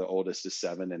 The oldest is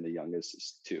 7 and the youngest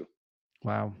is 2.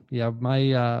 Wow. Yeah.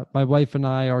 My wife and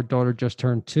I, our daughter just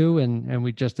turned 2 and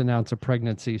we just announced a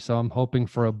pregnancy. So I'm hoping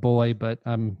for a boy, but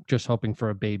I'm just hoping for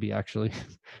a baby, actually.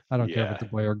 I don't care if it's a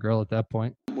boy or girl at that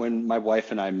point. When my wife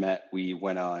and I met, we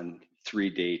went on 3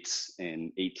 dates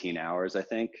in 18 hours, I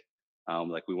think.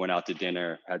 We went out to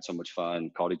dinner, had so much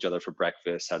fun, called each other for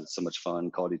breakfast, had so much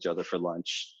fun, called each other for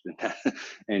lunch,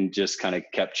 and just kind of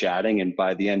kept chatting. And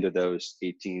by the end of those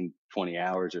 18, 20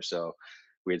 hours or so,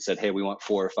 we had said, hey, we want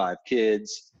 4 or 5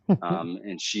 kids.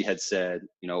 And she had said,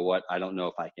 you know what, I don't know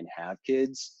if I can have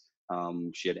kids.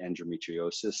 She had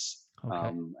endometriosis.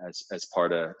 Okay. As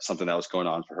part of something that was going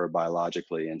on for her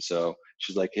biologically. And so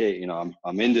she's like, hey,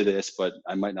 I'm into this, but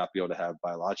I might not be able to have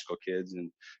biological kids. And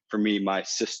for me, my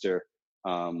sister,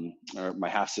 or my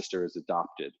half sister, is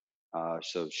adopted.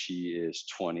 So she is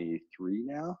 23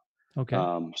 now. Okay.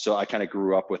 So I kind of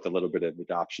grew up with a little bit of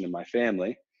adoption in my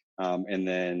family. And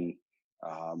then,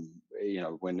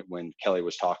 when Kelly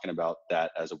was talking about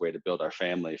that as a way to build our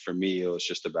family, for me, it was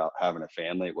just about having a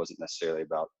family. It wasn't necessarily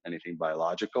about anything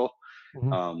biological.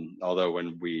 Mm-hmm. Although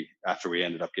after we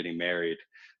ended up getting married,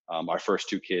 our first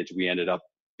 2 kids, we ended up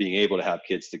being able to have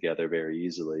kids together very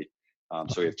easily.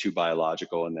 So we have 2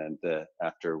 biological, and then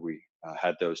after we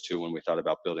had those 2, when we thought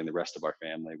about building the rest of our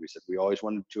family, we said we always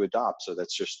wanted to adopt, so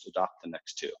let's just adopt the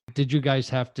next 2. Did you guys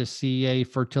have to see a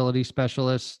fertility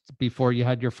specialist before you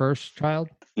had your first child?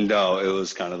 No, it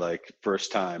was kind of like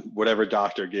first time. Whatever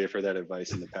doctor gave her that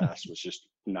advice in the past was just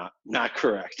not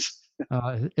correct.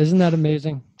 Isn't that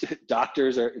amazing?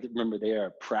 Doctors are, remember, they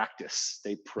are practice.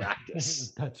 They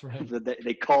practice. That's right.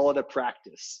 They call it a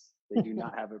practice. They do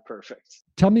not have it perfect.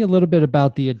 Tell me a little bit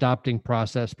about the adopting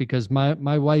process, because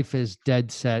my wife is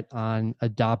dead set on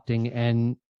adopting,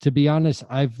 and to be honest,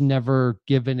 I've never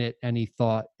given it any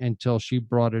thought until she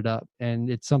brought it up, and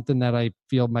it's something that I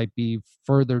feel might be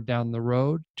further down the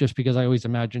road, just because I always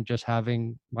imagine just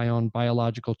having my own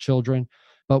biological children.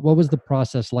 But what was the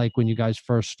process like when you guys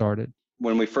first started?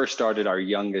 When we first started, our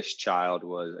youngest child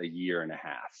was a year and a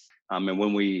half. And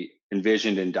when we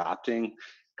envisioned adopting,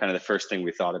 kind of the first thing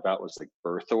we thought about was like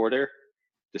birth order,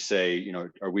 to say, you know,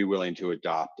 are we willing to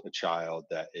adopt a child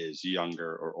that is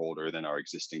younger or older than our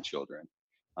existing children?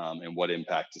 And what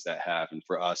impact does that have? And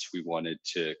for us, we wanted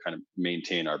to kind of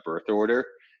maintain our birth order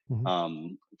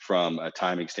from a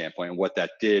timing standpoint. And what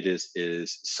that did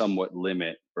is somewhat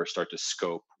limit or start to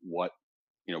scope what,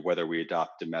 you know, whether we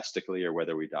adopt domestically or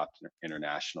whether we adopt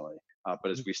internationally. But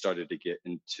as we started to get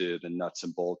into the nuts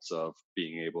and bolts of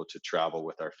being able to travel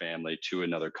with our family to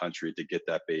another country to get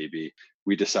that baby,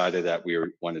 we decided that we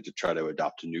wanted to try to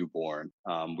adopt a newborn.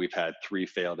 We've had 3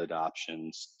 failed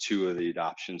adoptions. 2 of the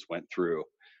adoptions went through.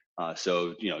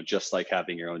 So, you know, just like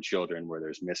having your own children where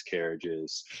there's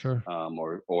miscarriages Sure.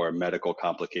 or medical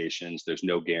complications, there's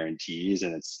no guarantees,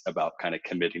 and it's about kind of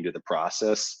committing to the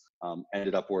process.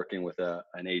 Ended up working with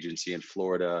an agency in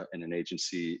Florida and an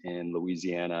agency in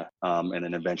Louisiana, and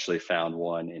then eventually found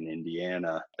one in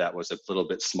Indiana that was a little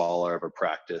bit smaller of a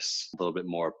practice, a little bit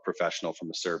more professional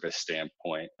from a service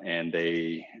standpoint. And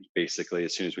they basically,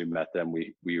 as soon as we met them,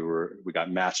 we got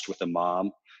matched with a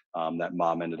mom. That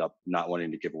mom ended up not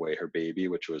wanting to give away her baby,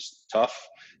 which was tough.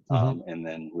 And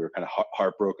then we were kind of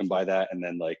heartbroken by that. And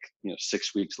then, like, you know,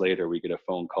 6 weeks later, we get a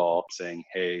phone call saying,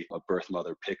 "Hey, a birth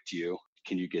mother picked you.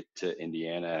 Can you get to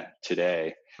Indiana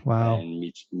today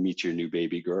and meet your new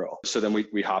baby girl?" So then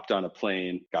we hopped on a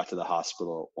plane, got to the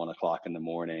hospital at 1:00 in the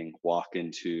morning, walked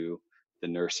into the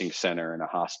nursing center in a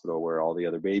hospital where all the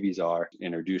other babies are,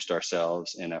 introduced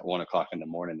ourselves. And at 1:00 in the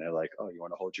morning, they're like, "Oh, you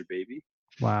want to hold your baby?"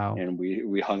 Wow. And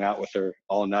we hung out with her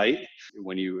all night.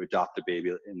 When you adopt a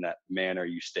baby in that manner,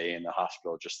 you stay in the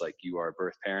hospital just like you are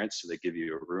birth parents. So they give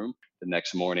you a room. The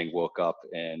next morning, woke up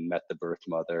and met the birth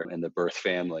mother and the birth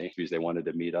family because they wanted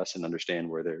to meet us and understand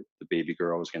where the baby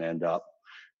girl was going to end up.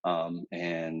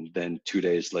 And then 2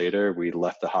 days later, we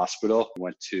left the hospital,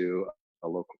 went to a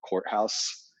local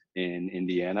courthouse in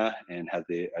Indiana and had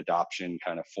the adoption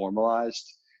kind of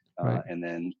formalized. Right. And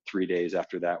then 3 days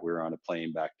after that, we were on a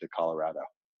plane back to Colorado.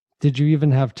 Did you even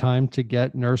have time to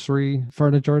get nursery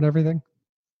furniture and everything?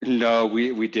 No,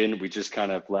 we didn't. We just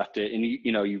kind of left it.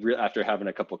 And after having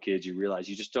a couple kids, you realize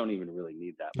you just don't even really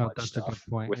need that much That's stuff a good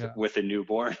point. with a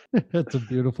newborn. That's a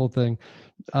beautiful thing.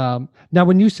 Now,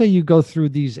 when you say you go through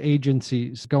these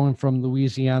agencies, going from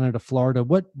Louisiana to Florida,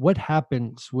 what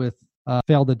happens with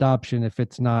failed adoption if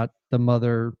it's not the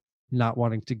mother not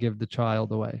wanting to give the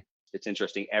child away? It's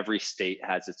interesting. Every state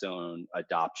has its own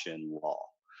adoption law.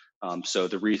 So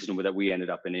the reason that we ended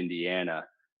up in Indiana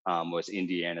was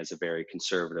Indiana is a very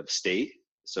conservative state.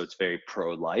 So it's very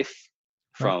pro-life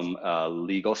from a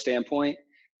legal standpoint.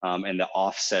 And the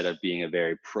offset of being a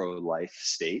very pro-life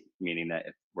state, meaning that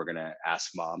if we're going to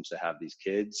ask moms to have these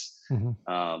kids,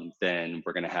 then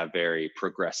we're going to have very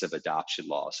progressive adoption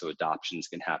laws. So adoptions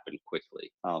can happen quickly.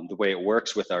 The way it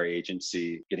works with our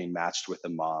agency, getting matched with a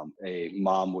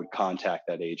mom would contact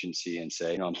that agency and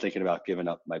say, I'm thinking about giving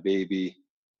up my baby.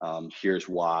 Here's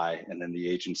why. And then the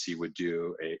agency would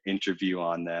do an interview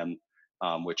on them,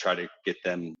 would try to get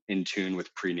them in tune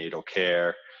with prenatal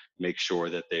care, make sure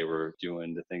that they were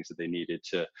doing the things that they needed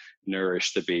to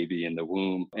nourish the baby in the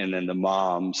womb. And then the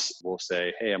moms will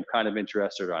say, hey, I'm kind of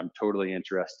interested, or I'm totally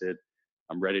interested.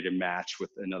 I'm ready to match with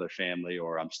another family,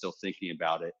 or I'm still thinking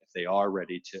about it. If they are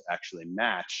ready to actually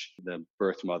match, the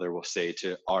birth mother will say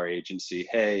to our agency,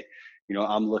 hey,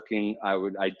 I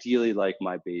would ideally like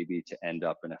my baby to end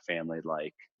up in a family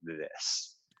like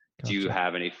this. Gotcha. Do you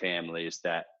have any families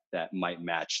that might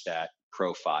match that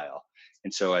profile?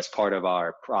 And so as part of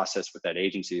our process with that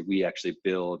agency, we actually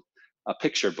build a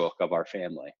picture book of our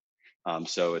family.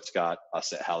 So it's got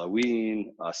us at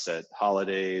Halloween, us at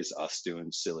holidays, us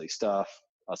doing silly stuff,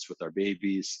 us with our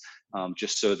babies,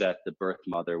 just so that the birth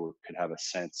mother could have a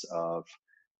sense of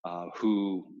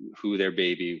who their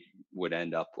baby would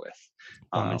end up with.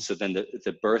 Wow. And so then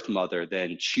the birth mother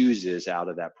then chooses out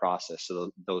of that process. So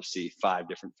they'll see 5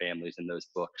 different families in those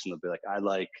books, and they'll be like, I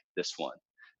like this one,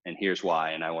 and here's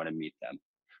why, and I want to meet them.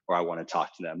 or I want to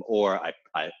talk to them, or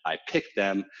I pick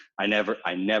them. I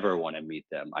never want to meet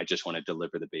them. I just want to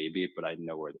deliver the baby, but I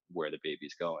know where the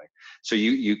baby's going. So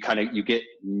you get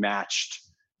matched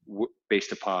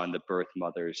based upon the birth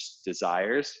mother's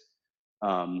desires.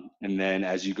 And then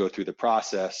as you go through the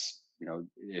process,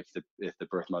 if the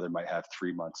birth mother might have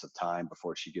 3 months of time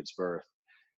before she gives birth,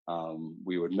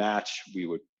 we would match, we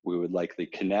would likely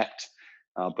connect,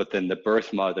 but then the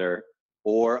birth mother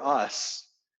or us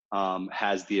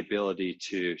has the ability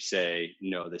to say,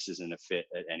 no, this isn't a fit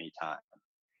at any time.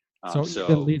 So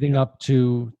even leading up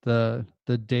to the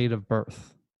date of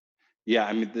birth. Yeah,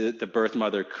 I mean, the birth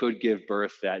mother could give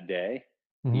birth that day,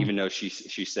 even though she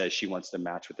says she wants to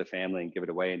match with the family and give it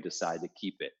away and decide to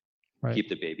keep it, keep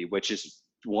the baby, which is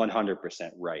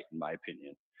 100% right in my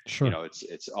opinion. Sure.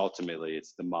 It's ultimately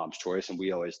it's the mom's choice, and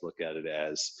we always look at it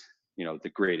as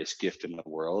the greatest gift in the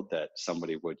world that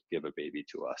somebody would give a baby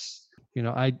to us.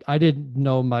 I didn't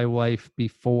know my wife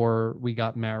before we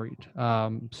got married.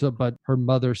 But her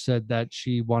mother said that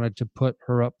she wanted to put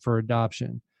her up for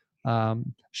adoption.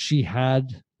 She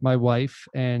had my wife,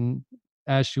 and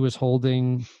as she was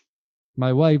holding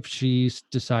my wife, she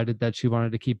decided that she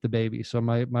wanted to keep the baby. So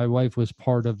my wife was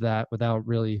part of that without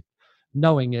really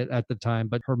knowing it at the time,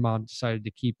 but her mom decided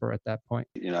to keep her at that point.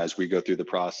 As we go through the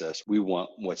process, we want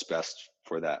what's best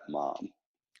for that mom.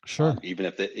 Sure. Even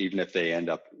if they end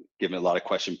up giving a lot of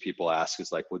questions people ask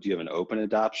is like, well, do you have an open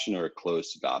adoption or a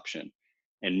closed adoption?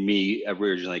 And me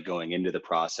originally going into the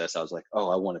process, I was like, oh,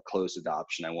 I want a closed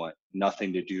adoption. I want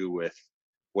nothing to do with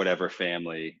whatever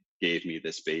family gave me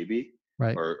this baby.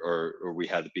 Right. Or we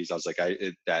had the bees. I was like,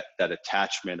 that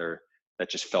attachment, or that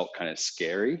just felt kind of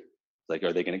scary. Like,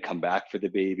 are they going to come back for the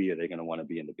baby? Are they going to want to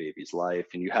be in the baby's life?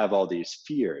 And you have all these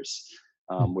fears,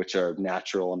 which are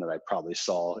natural and that I probably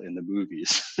saw in the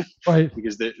movies, right?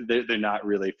 Because they're not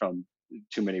really from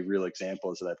too many real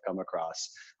examples that I've come across.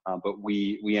 But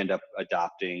we end up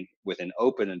adopting with an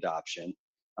open adoption,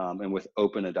 and with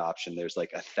open adoption, there's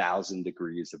like 1,000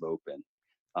 degrees of open.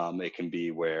 It can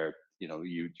be where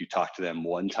you talk to them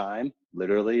one time,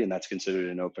 literally, and that's considered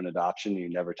an open adoption. You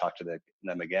never talk to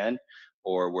them again,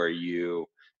 or where you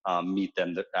meet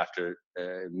them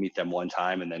one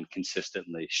time and then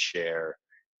consistently share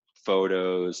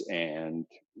photos and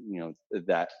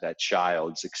that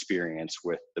child's experience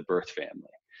with the birth family.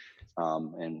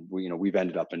 And we've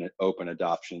ended up in open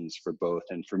adoptions for both.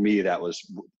 And for me, that was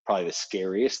probably the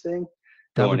scariest thing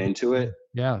going into it.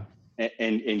 Yeah.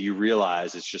 And you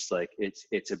realize it's just like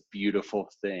it's a beautiful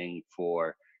thing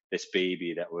for this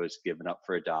baby that was given up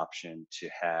for adoption to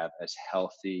have as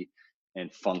healthy and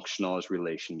functional as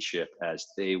relationship as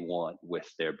they want with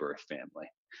their birth family.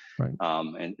 Right.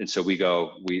 And so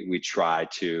we try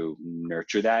to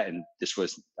nurture that. And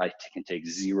I can take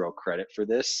zero credit for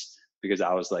this, because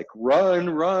I was like,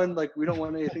 run, like we don't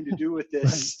want anything to do with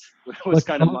this. Right. It was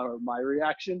kind of my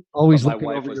reaction. Always looking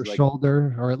over your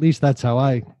shoulder, or at least that's how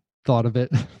I thought of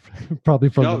it. Probably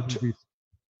from the movies.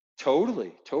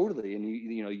 Totally. And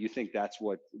you think that's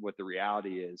what the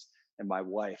reality is. And my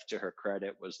wife, to her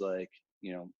credit, was like,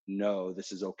 no,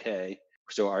 this is okay.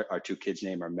 So our two kids'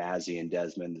 names are Mazzy and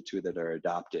Desmond, the two that are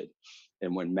adopted.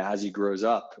 And when Mazzy grows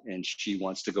up and she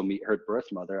wants to go meet her birth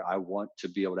mother, I want to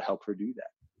be able to help her do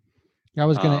that. I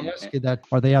was going to ask you that.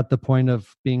 Are they at the point of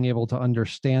being able to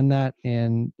understand that?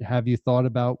 And have you thought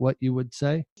about what you would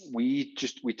say? We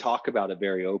talk about it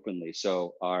very openly.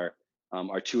 So our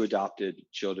two adopted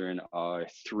children are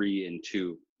 3 and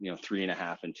 2,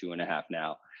 3.5 and 2.5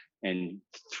 now. And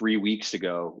 3 weeks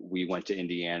ago, we went to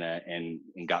Indiana and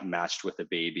got matched with a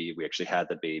baby. We actually had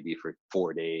the baby for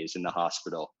 4 days in the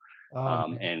hospital.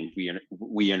 And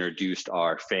we introduced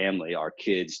our family, our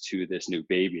kids, to this new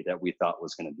baby that we thought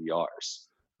was going to be ours.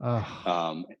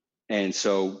 And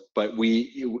so, but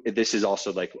this is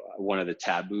also like one of the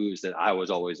taboos that I was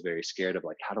always very scared of,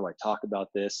 like, how do I talk about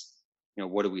this?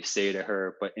 What do we say to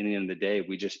her? But in the end of the day,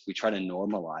 we try to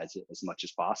normalize it as much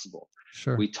as possible.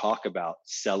 Sure. We talk about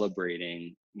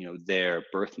celebrating, their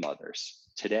birth mothers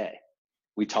today.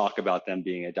 We talk about them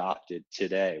being adopted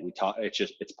today.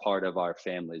 It's part of our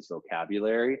family's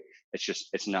vocabulary.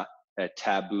 It's not a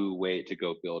taboo way to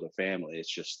go build a family.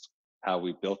 It's just how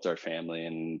we built our family,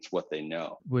 and it's what they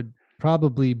know. Would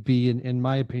probably be, in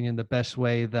my opinion, the best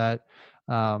way that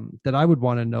I would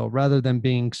want to know, rather than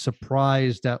being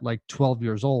surprised at like 12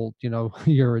 years old,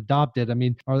 you're adopted. I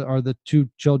mean, are the two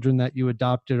children that you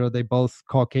adopted, are they both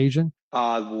Caucasian?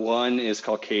 One is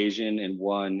Caucasian and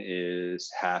one is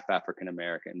half African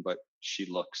American, but she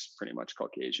looks pretty much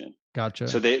Caucasian. Gotcha.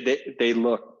 So they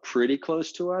look pretty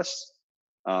close to us,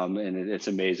 And it's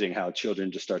amazing how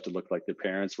children just start to look like their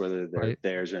parents, whether they're Right.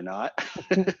 theirs or not.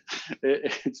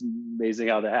 It's amazing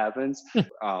how that happens.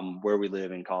 Where we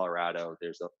live in Colorado,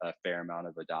 there's a fair amount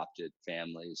of adopted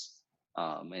families.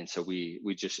 And so we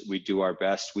do our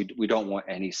best. We don't want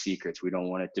any secrets. We don't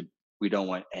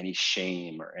want any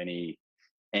shame or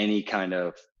any kind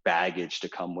of baggage to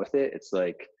come with it. It's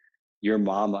like, your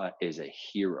mama is a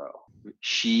hero.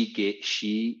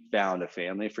 She found a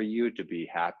family for you to be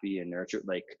happy and nurtured.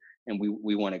 Like, and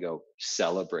we want to go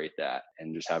celebrate that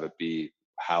and just have it be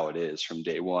how it is from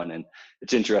day one. And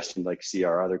it's interesting, like, see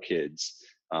our other kids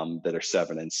that are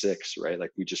 7 and 6, right?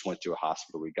 Like, we just went to a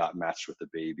hospital. We got matched with the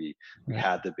baby. We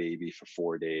had the baby for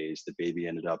 4 days. The baby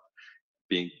ended up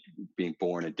being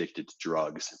born addicted to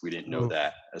drugs. We didn't know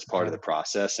that as part of the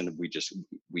process, and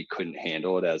we couldn't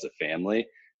handle it as a family,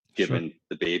 given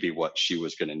the baby what she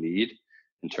was going to need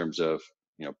in terms of,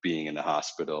 you know, being in the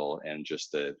hospital and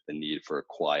just the need for a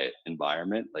quiet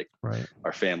environment. Like,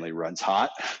 our family runs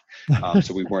hot,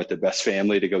 so we weren't the best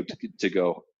family to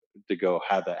go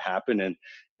have that happen. And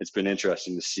it's been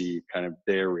interesting to see kind of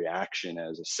their reaction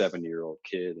as a 7-year-old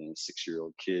kid and a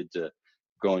 6-year-old kid to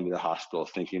going to the hospital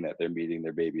thinking that they're meeting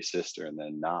their baby sister and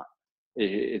then not.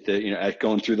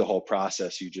 Going through the whole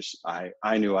process,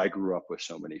 I knew I grew up with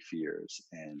so many fears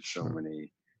and so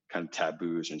many kind of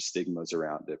taboos and stigmas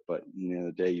around it. But at the end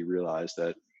of the day, you realize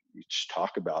that you just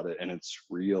talk about it and it's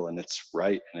real and it's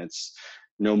right. And it's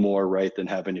no more right than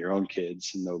having your own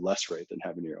kids, and no less right than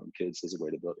having your own kids as a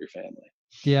way to build your family.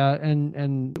 Yeah,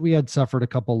 and we had suffered a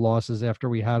couple losses after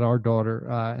we had our daughter,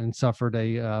 and suffered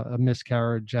a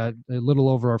miscarriage at a little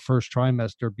over our first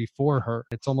trimester before her.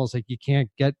 It's almost like you can't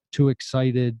get too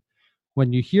excited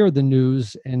when you hear the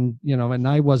news, and and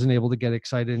I wasn't able to get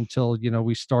excited until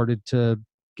we started to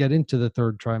get into the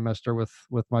third trimester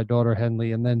with my daughter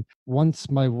Henley. And then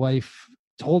once my wife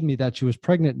told me that she was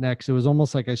pregnant next, it was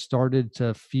almost like I started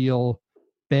to feel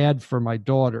bad for my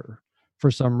daughter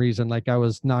for some reason, like I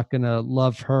was not going to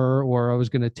love her, or I was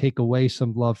going to take away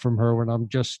some love from her when I'm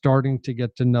just starting to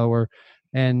get to know her.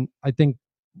 And I think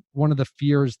one of the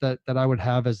fears that I would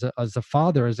have as a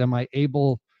father is, am I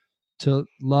able to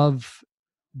love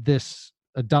this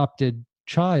adopted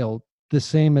child the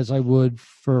same as I would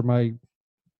for my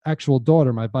actual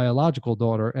daughter, my biological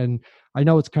daughter? And I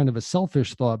know it's kind of a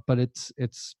selfish thought, but it's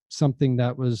something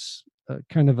that was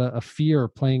kind of a fear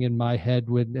playing in my head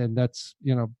and that's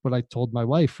what I told my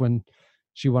wife when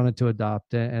she wanted to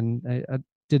adopt. And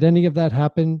did any of that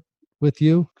happen with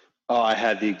you? Oh, I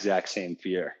had the exact same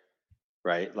fear,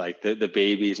 right? Like, the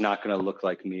baby is not going to look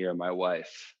like me or my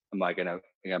wife. Am I gonna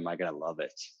love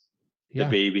it? The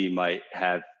baby might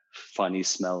have funny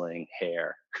smelling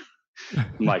hair.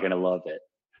 Am I gonna love it?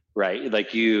 Right?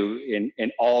 Like,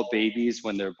 and all babies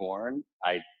when they're born,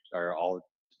 are all,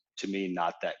 to me,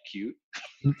 not that cute.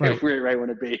 Right when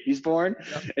a baby's born.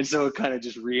 And so it kind of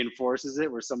just reinforces it,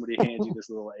 where somebody hands you this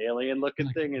little alien looking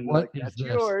thing and like, that's this?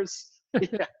 Yours.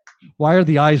 Yeah. Why are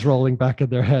the eyes rolling back in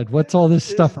their head? What's all this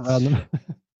stuff around them?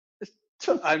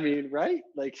 I mean, right?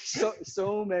 Like,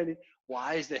 so many.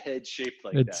 Why is the head shaped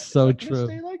like that? It's so true.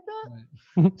 Stay like that?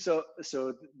 Right.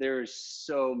 So there's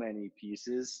so many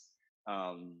pieces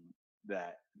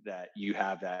that you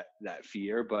have that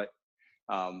fear, but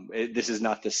this is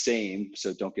not the same.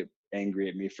 So don't get angry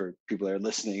at me for people that are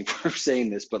listening for saying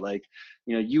this, but like,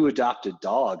 you adopt a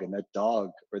dog, and that dog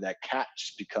or that cat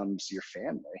just becomes your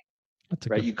family,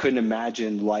 right? You couldn't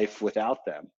imagine life without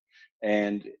them.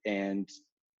 And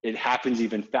it happens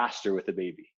even faster with a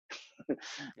baby.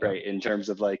 Right? In terms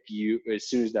of like, as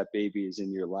soon as that baby is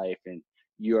in your life and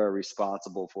you are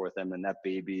responsible for them, and that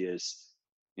baby is,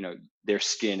 their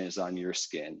skin is on your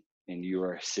skin, and you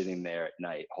are sitting there at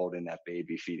night holding that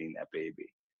baby, feeding that baby.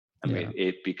 I mean,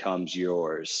 it becomes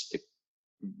yours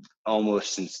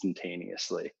almost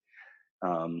instantaneously.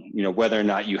 Whether or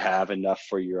not you have enough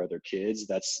for your other kids,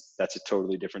 that's a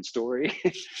totally different story.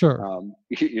 Sure.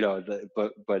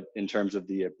 But in terms of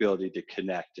the ability to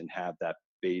connect and have that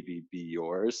baby be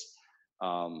yours,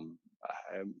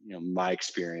 my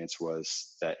experience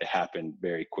was that it happened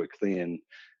very quickly, and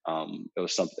it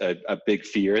was a big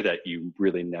fear that you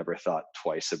really never thought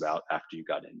twice about after you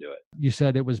got into it. You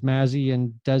said it was Mazzy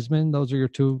and Desmond. Those are your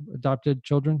two adopted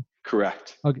children?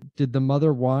 Correct. Okay. Did the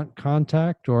mother want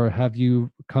contact, or have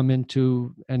you come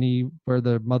into any where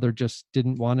the mother just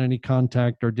didn't want any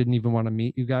contact or didn't even want to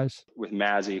meet you guys? With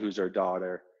Mazzy, who's our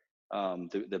daughter,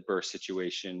 the birth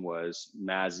situation was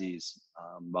Mazzy's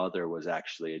mother was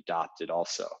actually adopted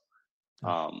also.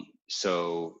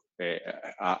 So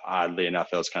oddly enough,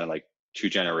 that was kind of like 2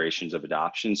 generations of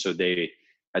adoption. So they,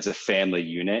 as a family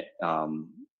unit,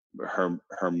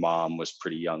 her mom was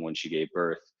pretty young when she gave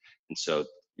birth, and so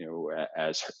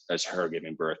as her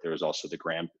giving birth, there was also the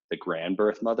grand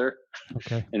birth mother,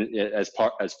 Okay. and as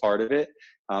part of it,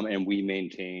 and we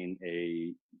maintain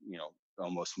a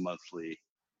almost monthly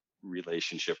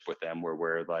relationship with them where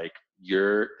we're like,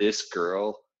 this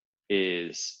girl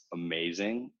is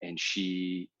amazing and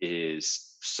she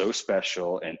is so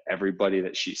special and everybody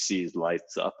that she sees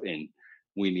lights up, and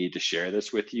we need to share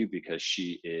this with you because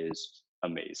she is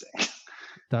amazing.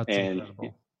 That's and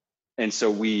incredible. and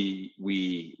so we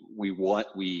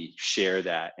share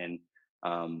that, and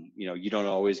you don't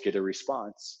always get a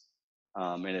response,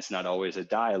 and it's not always a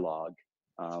dialogue,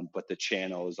 but the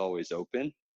channel is always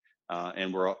open,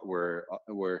 and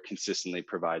we're consistently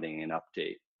providing an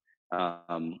update.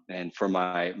 And for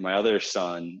my other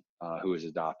son, who was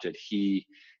adopted,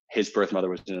 his birth mother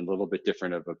was in a little bit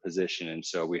different of a position, and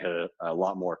so we had a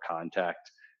lot more contact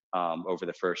over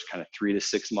the first kind of 3 to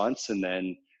 6 months, and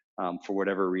then for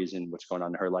whatever reason, what's going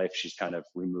on in her life, she's kind of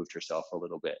removed herself a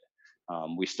little bit.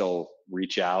 We still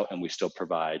reach out and we still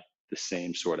provide the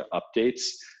same sort of updates,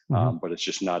 but it's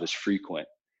just not as frequent.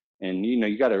 And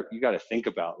you gotta think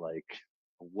about, like,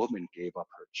 a woman gave up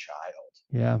her child.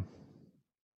 Yeah.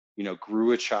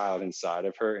 Grew a child inside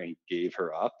of her and gave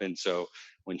her up. And so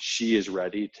when she is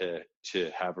ready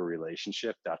to have a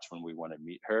relationship, that's when we want to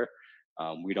meet her.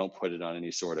 We don't put it on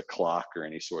any sort of clock or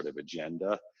any sort of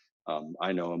agenda.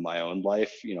 I know in my own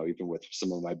life, even with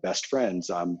some of my best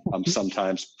friends, I'm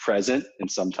sometimes present and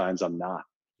sometimes I'm not,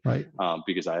 Right.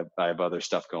 Because I have other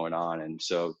stuff going on, and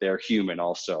so they're human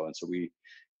also. And so we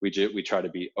try to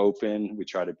be open, we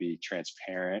try to be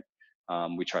transparent,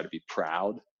 we try to be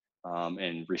proud,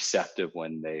 and receptive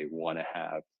when they want to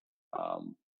have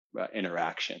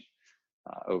interaction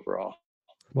overall.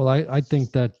 Well, I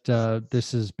think that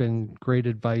this has been great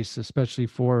advice, especially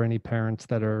for any parents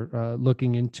that are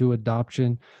looking into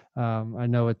adoption. I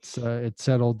know it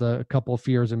settled a couple of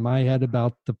fears in my head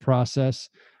about the process.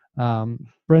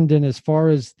 Brendan, as far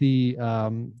as the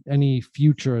any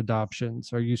future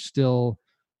adoptions, are you still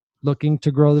looking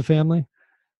to grow the family?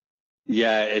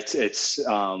 Yeah, it's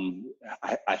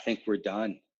I think we're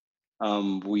done.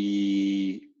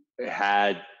 We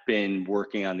had been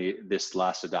working on this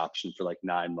last adoption for like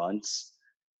 9 months,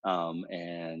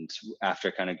 and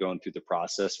after kind of going through the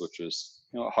process, which was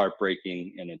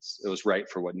heartbreaking, and it was right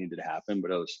for what needed to happen,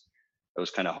 but it was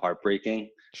kind of heartbreaking.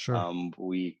 Sure.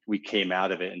 We came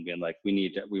out of it and being like,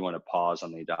 we want to pause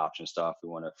on the adoption stuff. We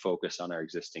want to focus on our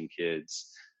existing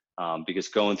kids, because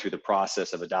going through the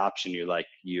process of adoption,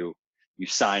 you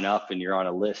sign up and you're on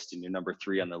a list and you're number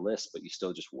 3 on the list, but you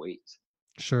still just wait.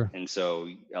 Sure. And so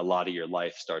a lot of your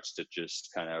life starts to just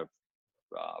kind of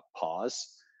pause.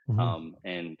 Mm-hmm.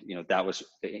 And that was,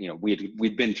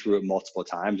 we'd been through it multiple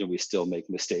times, and we still make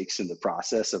mistakes in the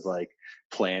process of like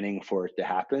planning for it to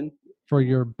happen. For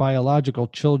your biological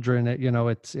children,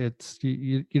 it's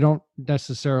you don't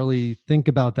necessarily think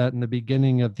about that in the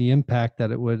beginning of the impact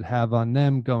that it would have on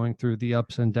them going through the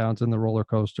ups and downs in the roller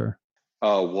coaster.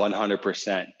 Oh,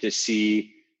 100%. To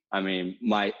see, I mean,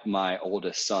 my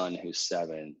oldest son, who's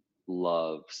 7,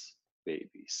 loves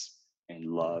babies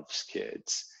and loves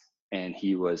kids. And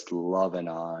he was loving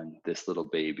on this little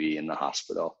baby in the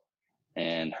hospital.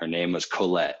 And her name was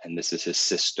Colette, and this is his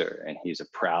sister. And he's a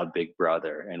proud big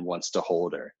brother and wants to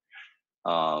hold her.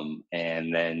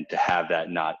 And then to have that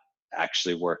not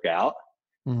actually work out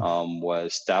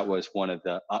was one of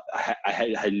the, I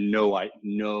had no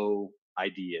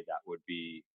idea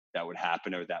that would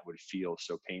happen, or that would feel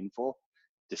so painful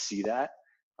to see that.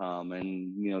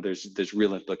 And there's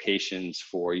real implications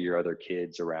for your other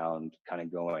kids around kind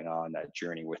of going on that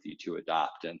journey with you to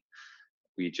adopt. And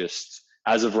we just,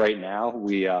 as of right now,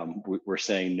 we're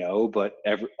saying no, but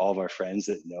all of our friends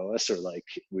that know us are like,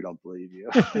 we don't believe you.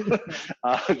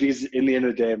 Because in the end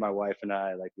of the day, my wife and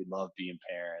I, like, we love being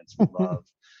parents.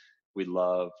 We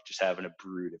love just having a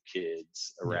brood of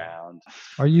kids around.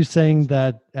 Are you saying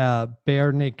that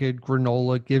Bare Naked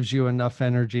Granola gives you enough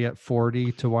energy at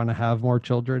 40 to want to have more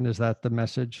children? Is that the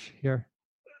message here?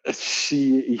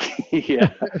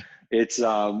 Yeah.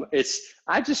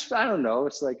 I don't know.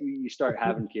 It's like you start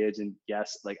having kids and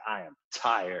guess, like, I am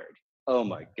tired. Oh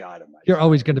my God. You're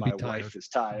always going to be tired. My wife is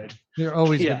tired. You're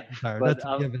always going to be tired. But, that's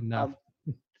a given now.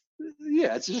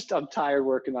 It's just, I'm tired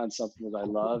working on something that I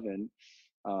love. And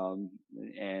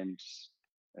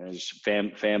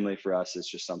family for us is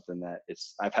just something that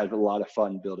I've had a lot of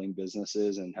fun building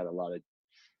businesses and had a lot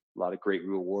of great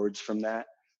rewards from that.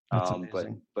 That's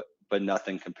amazing. But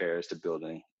nothing compares to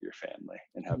building your family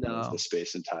and having the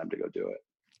space and time to go do it.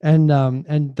 And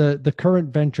the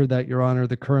current venture that you're on, or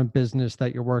the current business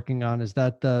that you're working on, is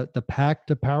that the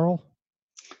Pact apparel?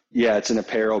 Yeah, it's an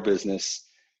apparel business.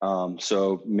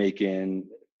 So making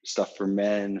stuff for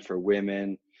men, for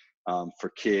women, for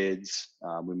kids.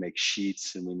 We make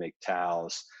sheets and we make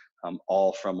towels,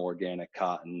 all from organic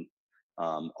cotton,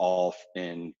 all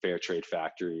in fair trade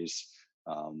factories.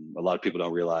 A lot of people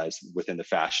don't realize within the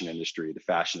fashion industry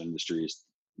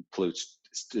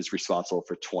is responsible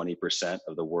for 20%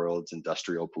 of the world's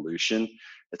industrial pollution.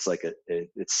 It's like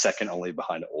it's second only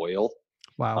behind oil.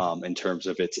 Wow. In terms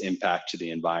of its impact to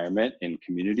the environment and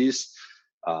communities.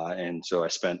 And so I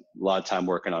spent a lot of time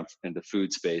working in the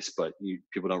food space, but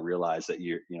people don't realize that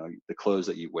the clothes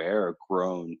that you wear are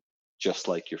grown just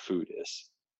like your food is.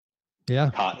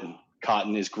 Yeah.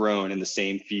 Cotton is grown in the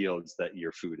same fields that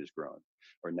your food is grown,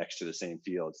 or next to the same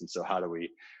fields. And so how do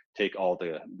we take all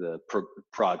the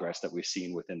progress that we've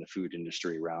seen within the food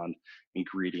industry around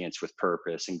ingredients with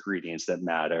purpose, ingredients that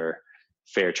matter,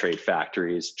 fair trade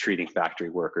factories, treating factory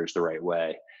workers the right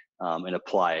way, and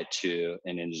apply it to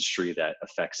an industry that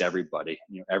affects everybody.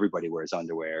 Everybody wears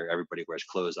underwear, everybody wears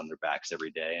clothes on their backs every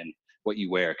day, and what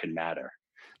you wear can matter,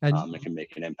 and it can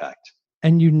make an impact.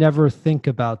 And you never think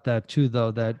about that too, though,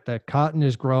 that cotton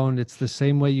is grown. It's the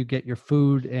same way you get your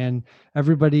food, and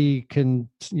everybody can,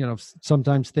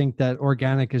 sometimes think that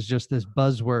organic is just this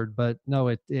buzzword, but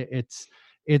no, it's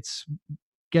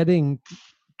getting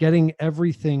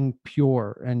everything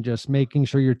pure and just making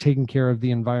sure you're taking care of the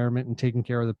environment and taking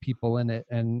care of the people in it.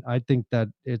 And I think that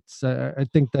I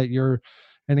think that you're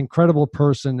an incredible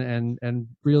person, and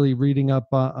really reading up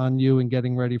on you and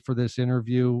getting ready for this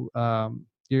interview.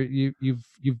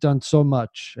 You've done so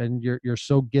much, and you're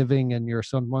so giving, and you're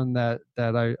someone that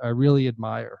I really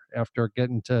admire after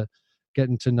getting to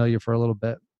know you for a little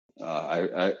bit.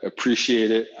 I appreciate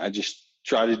it. I just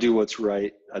try to do what's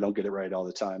right. I don't get it right all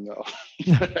the time, though.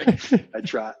 I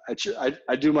try.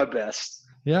 I do my best.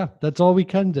 Yeah, that's all we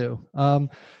can do.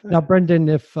 Now, Brendan,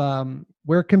 if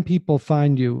where can people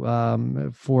find you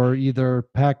for either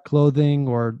Pact Clothing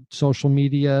or social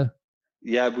media?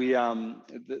 Yeah, we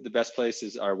the best place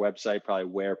is our website, probably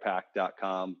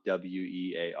wearpact.com,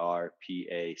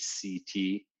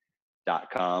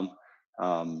 wearpact.com.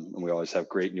 And we always have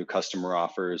great new customer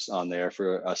offers on there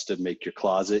for us to make your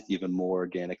closet even more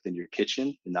organic than your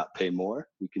kitchen and not pay more.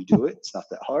 We can do it. It's not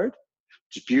that hard.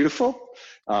 It's beautiful.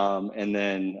 And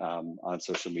then on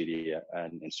social media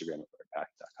and Instagram at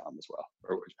wearpact.com as well,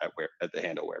 or at the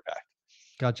handle wearpact.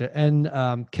 Gotcha. And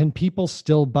can people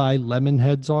still buy lemon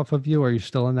heads off of you? Are you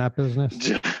still in that business?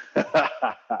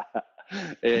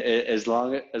 as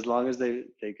long as they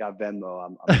got Venmo,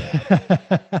 I'm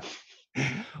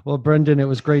Well, Brendan, it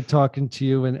was great talking to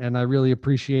you, and I really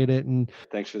appreciate it. And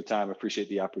thanks for the time. I appreciate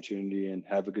the opportunity, and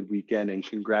have a good weekend. And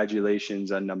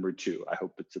congratulations on number 2. I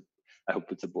hope it's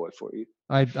a boy for you.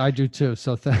 I do too.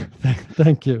 So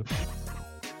thank you.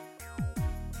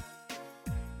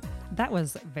 That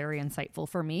was very insightful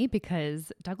for me,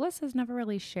 because Douglas has never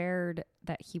really shared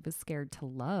that he was scared to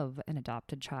love an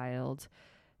adopted child.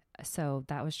 So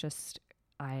that was just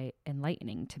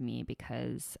enlightening to me,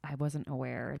 because I wasn't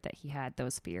aware that he had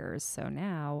those fears. So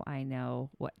now I know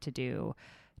what to do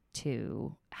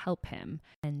to help him.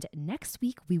 And next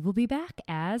week we will be back.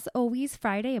 As always,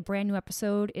 Friday, a brand new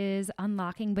episode is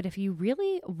unlocking. But if you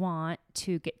really want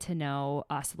to get to know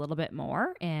us a little bit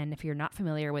more, and if you're not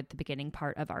familiar with the beginning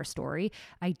part of our story,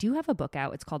 I do have a book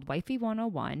out. It's called Wifey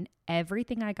 101,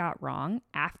 Everything I Got Wrong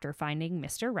After Finding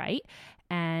Mr. Right.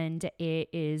 And it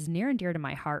is near and dear to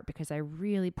my heart, because I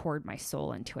really poured my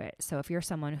soul into it. So if you're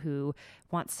someone who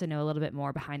wants to know a little bit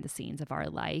more behind the scenes of our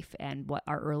life and what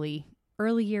our early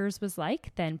years was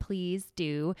like, then please do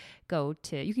you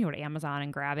can go to Amazon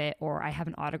and grab it, or I have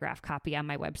an autographed copy on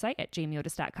my website at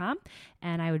jamieotis.com,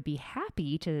 and I would be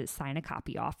happy to sign a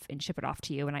copy off and ship it off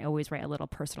to you. And I always write a little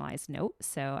personalized note,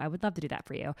 so I would love to do that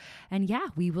for you. And yeah,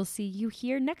 we will see you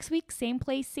here next week, same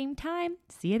place, same time.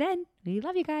 See you then. We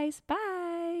love you guys. Bye.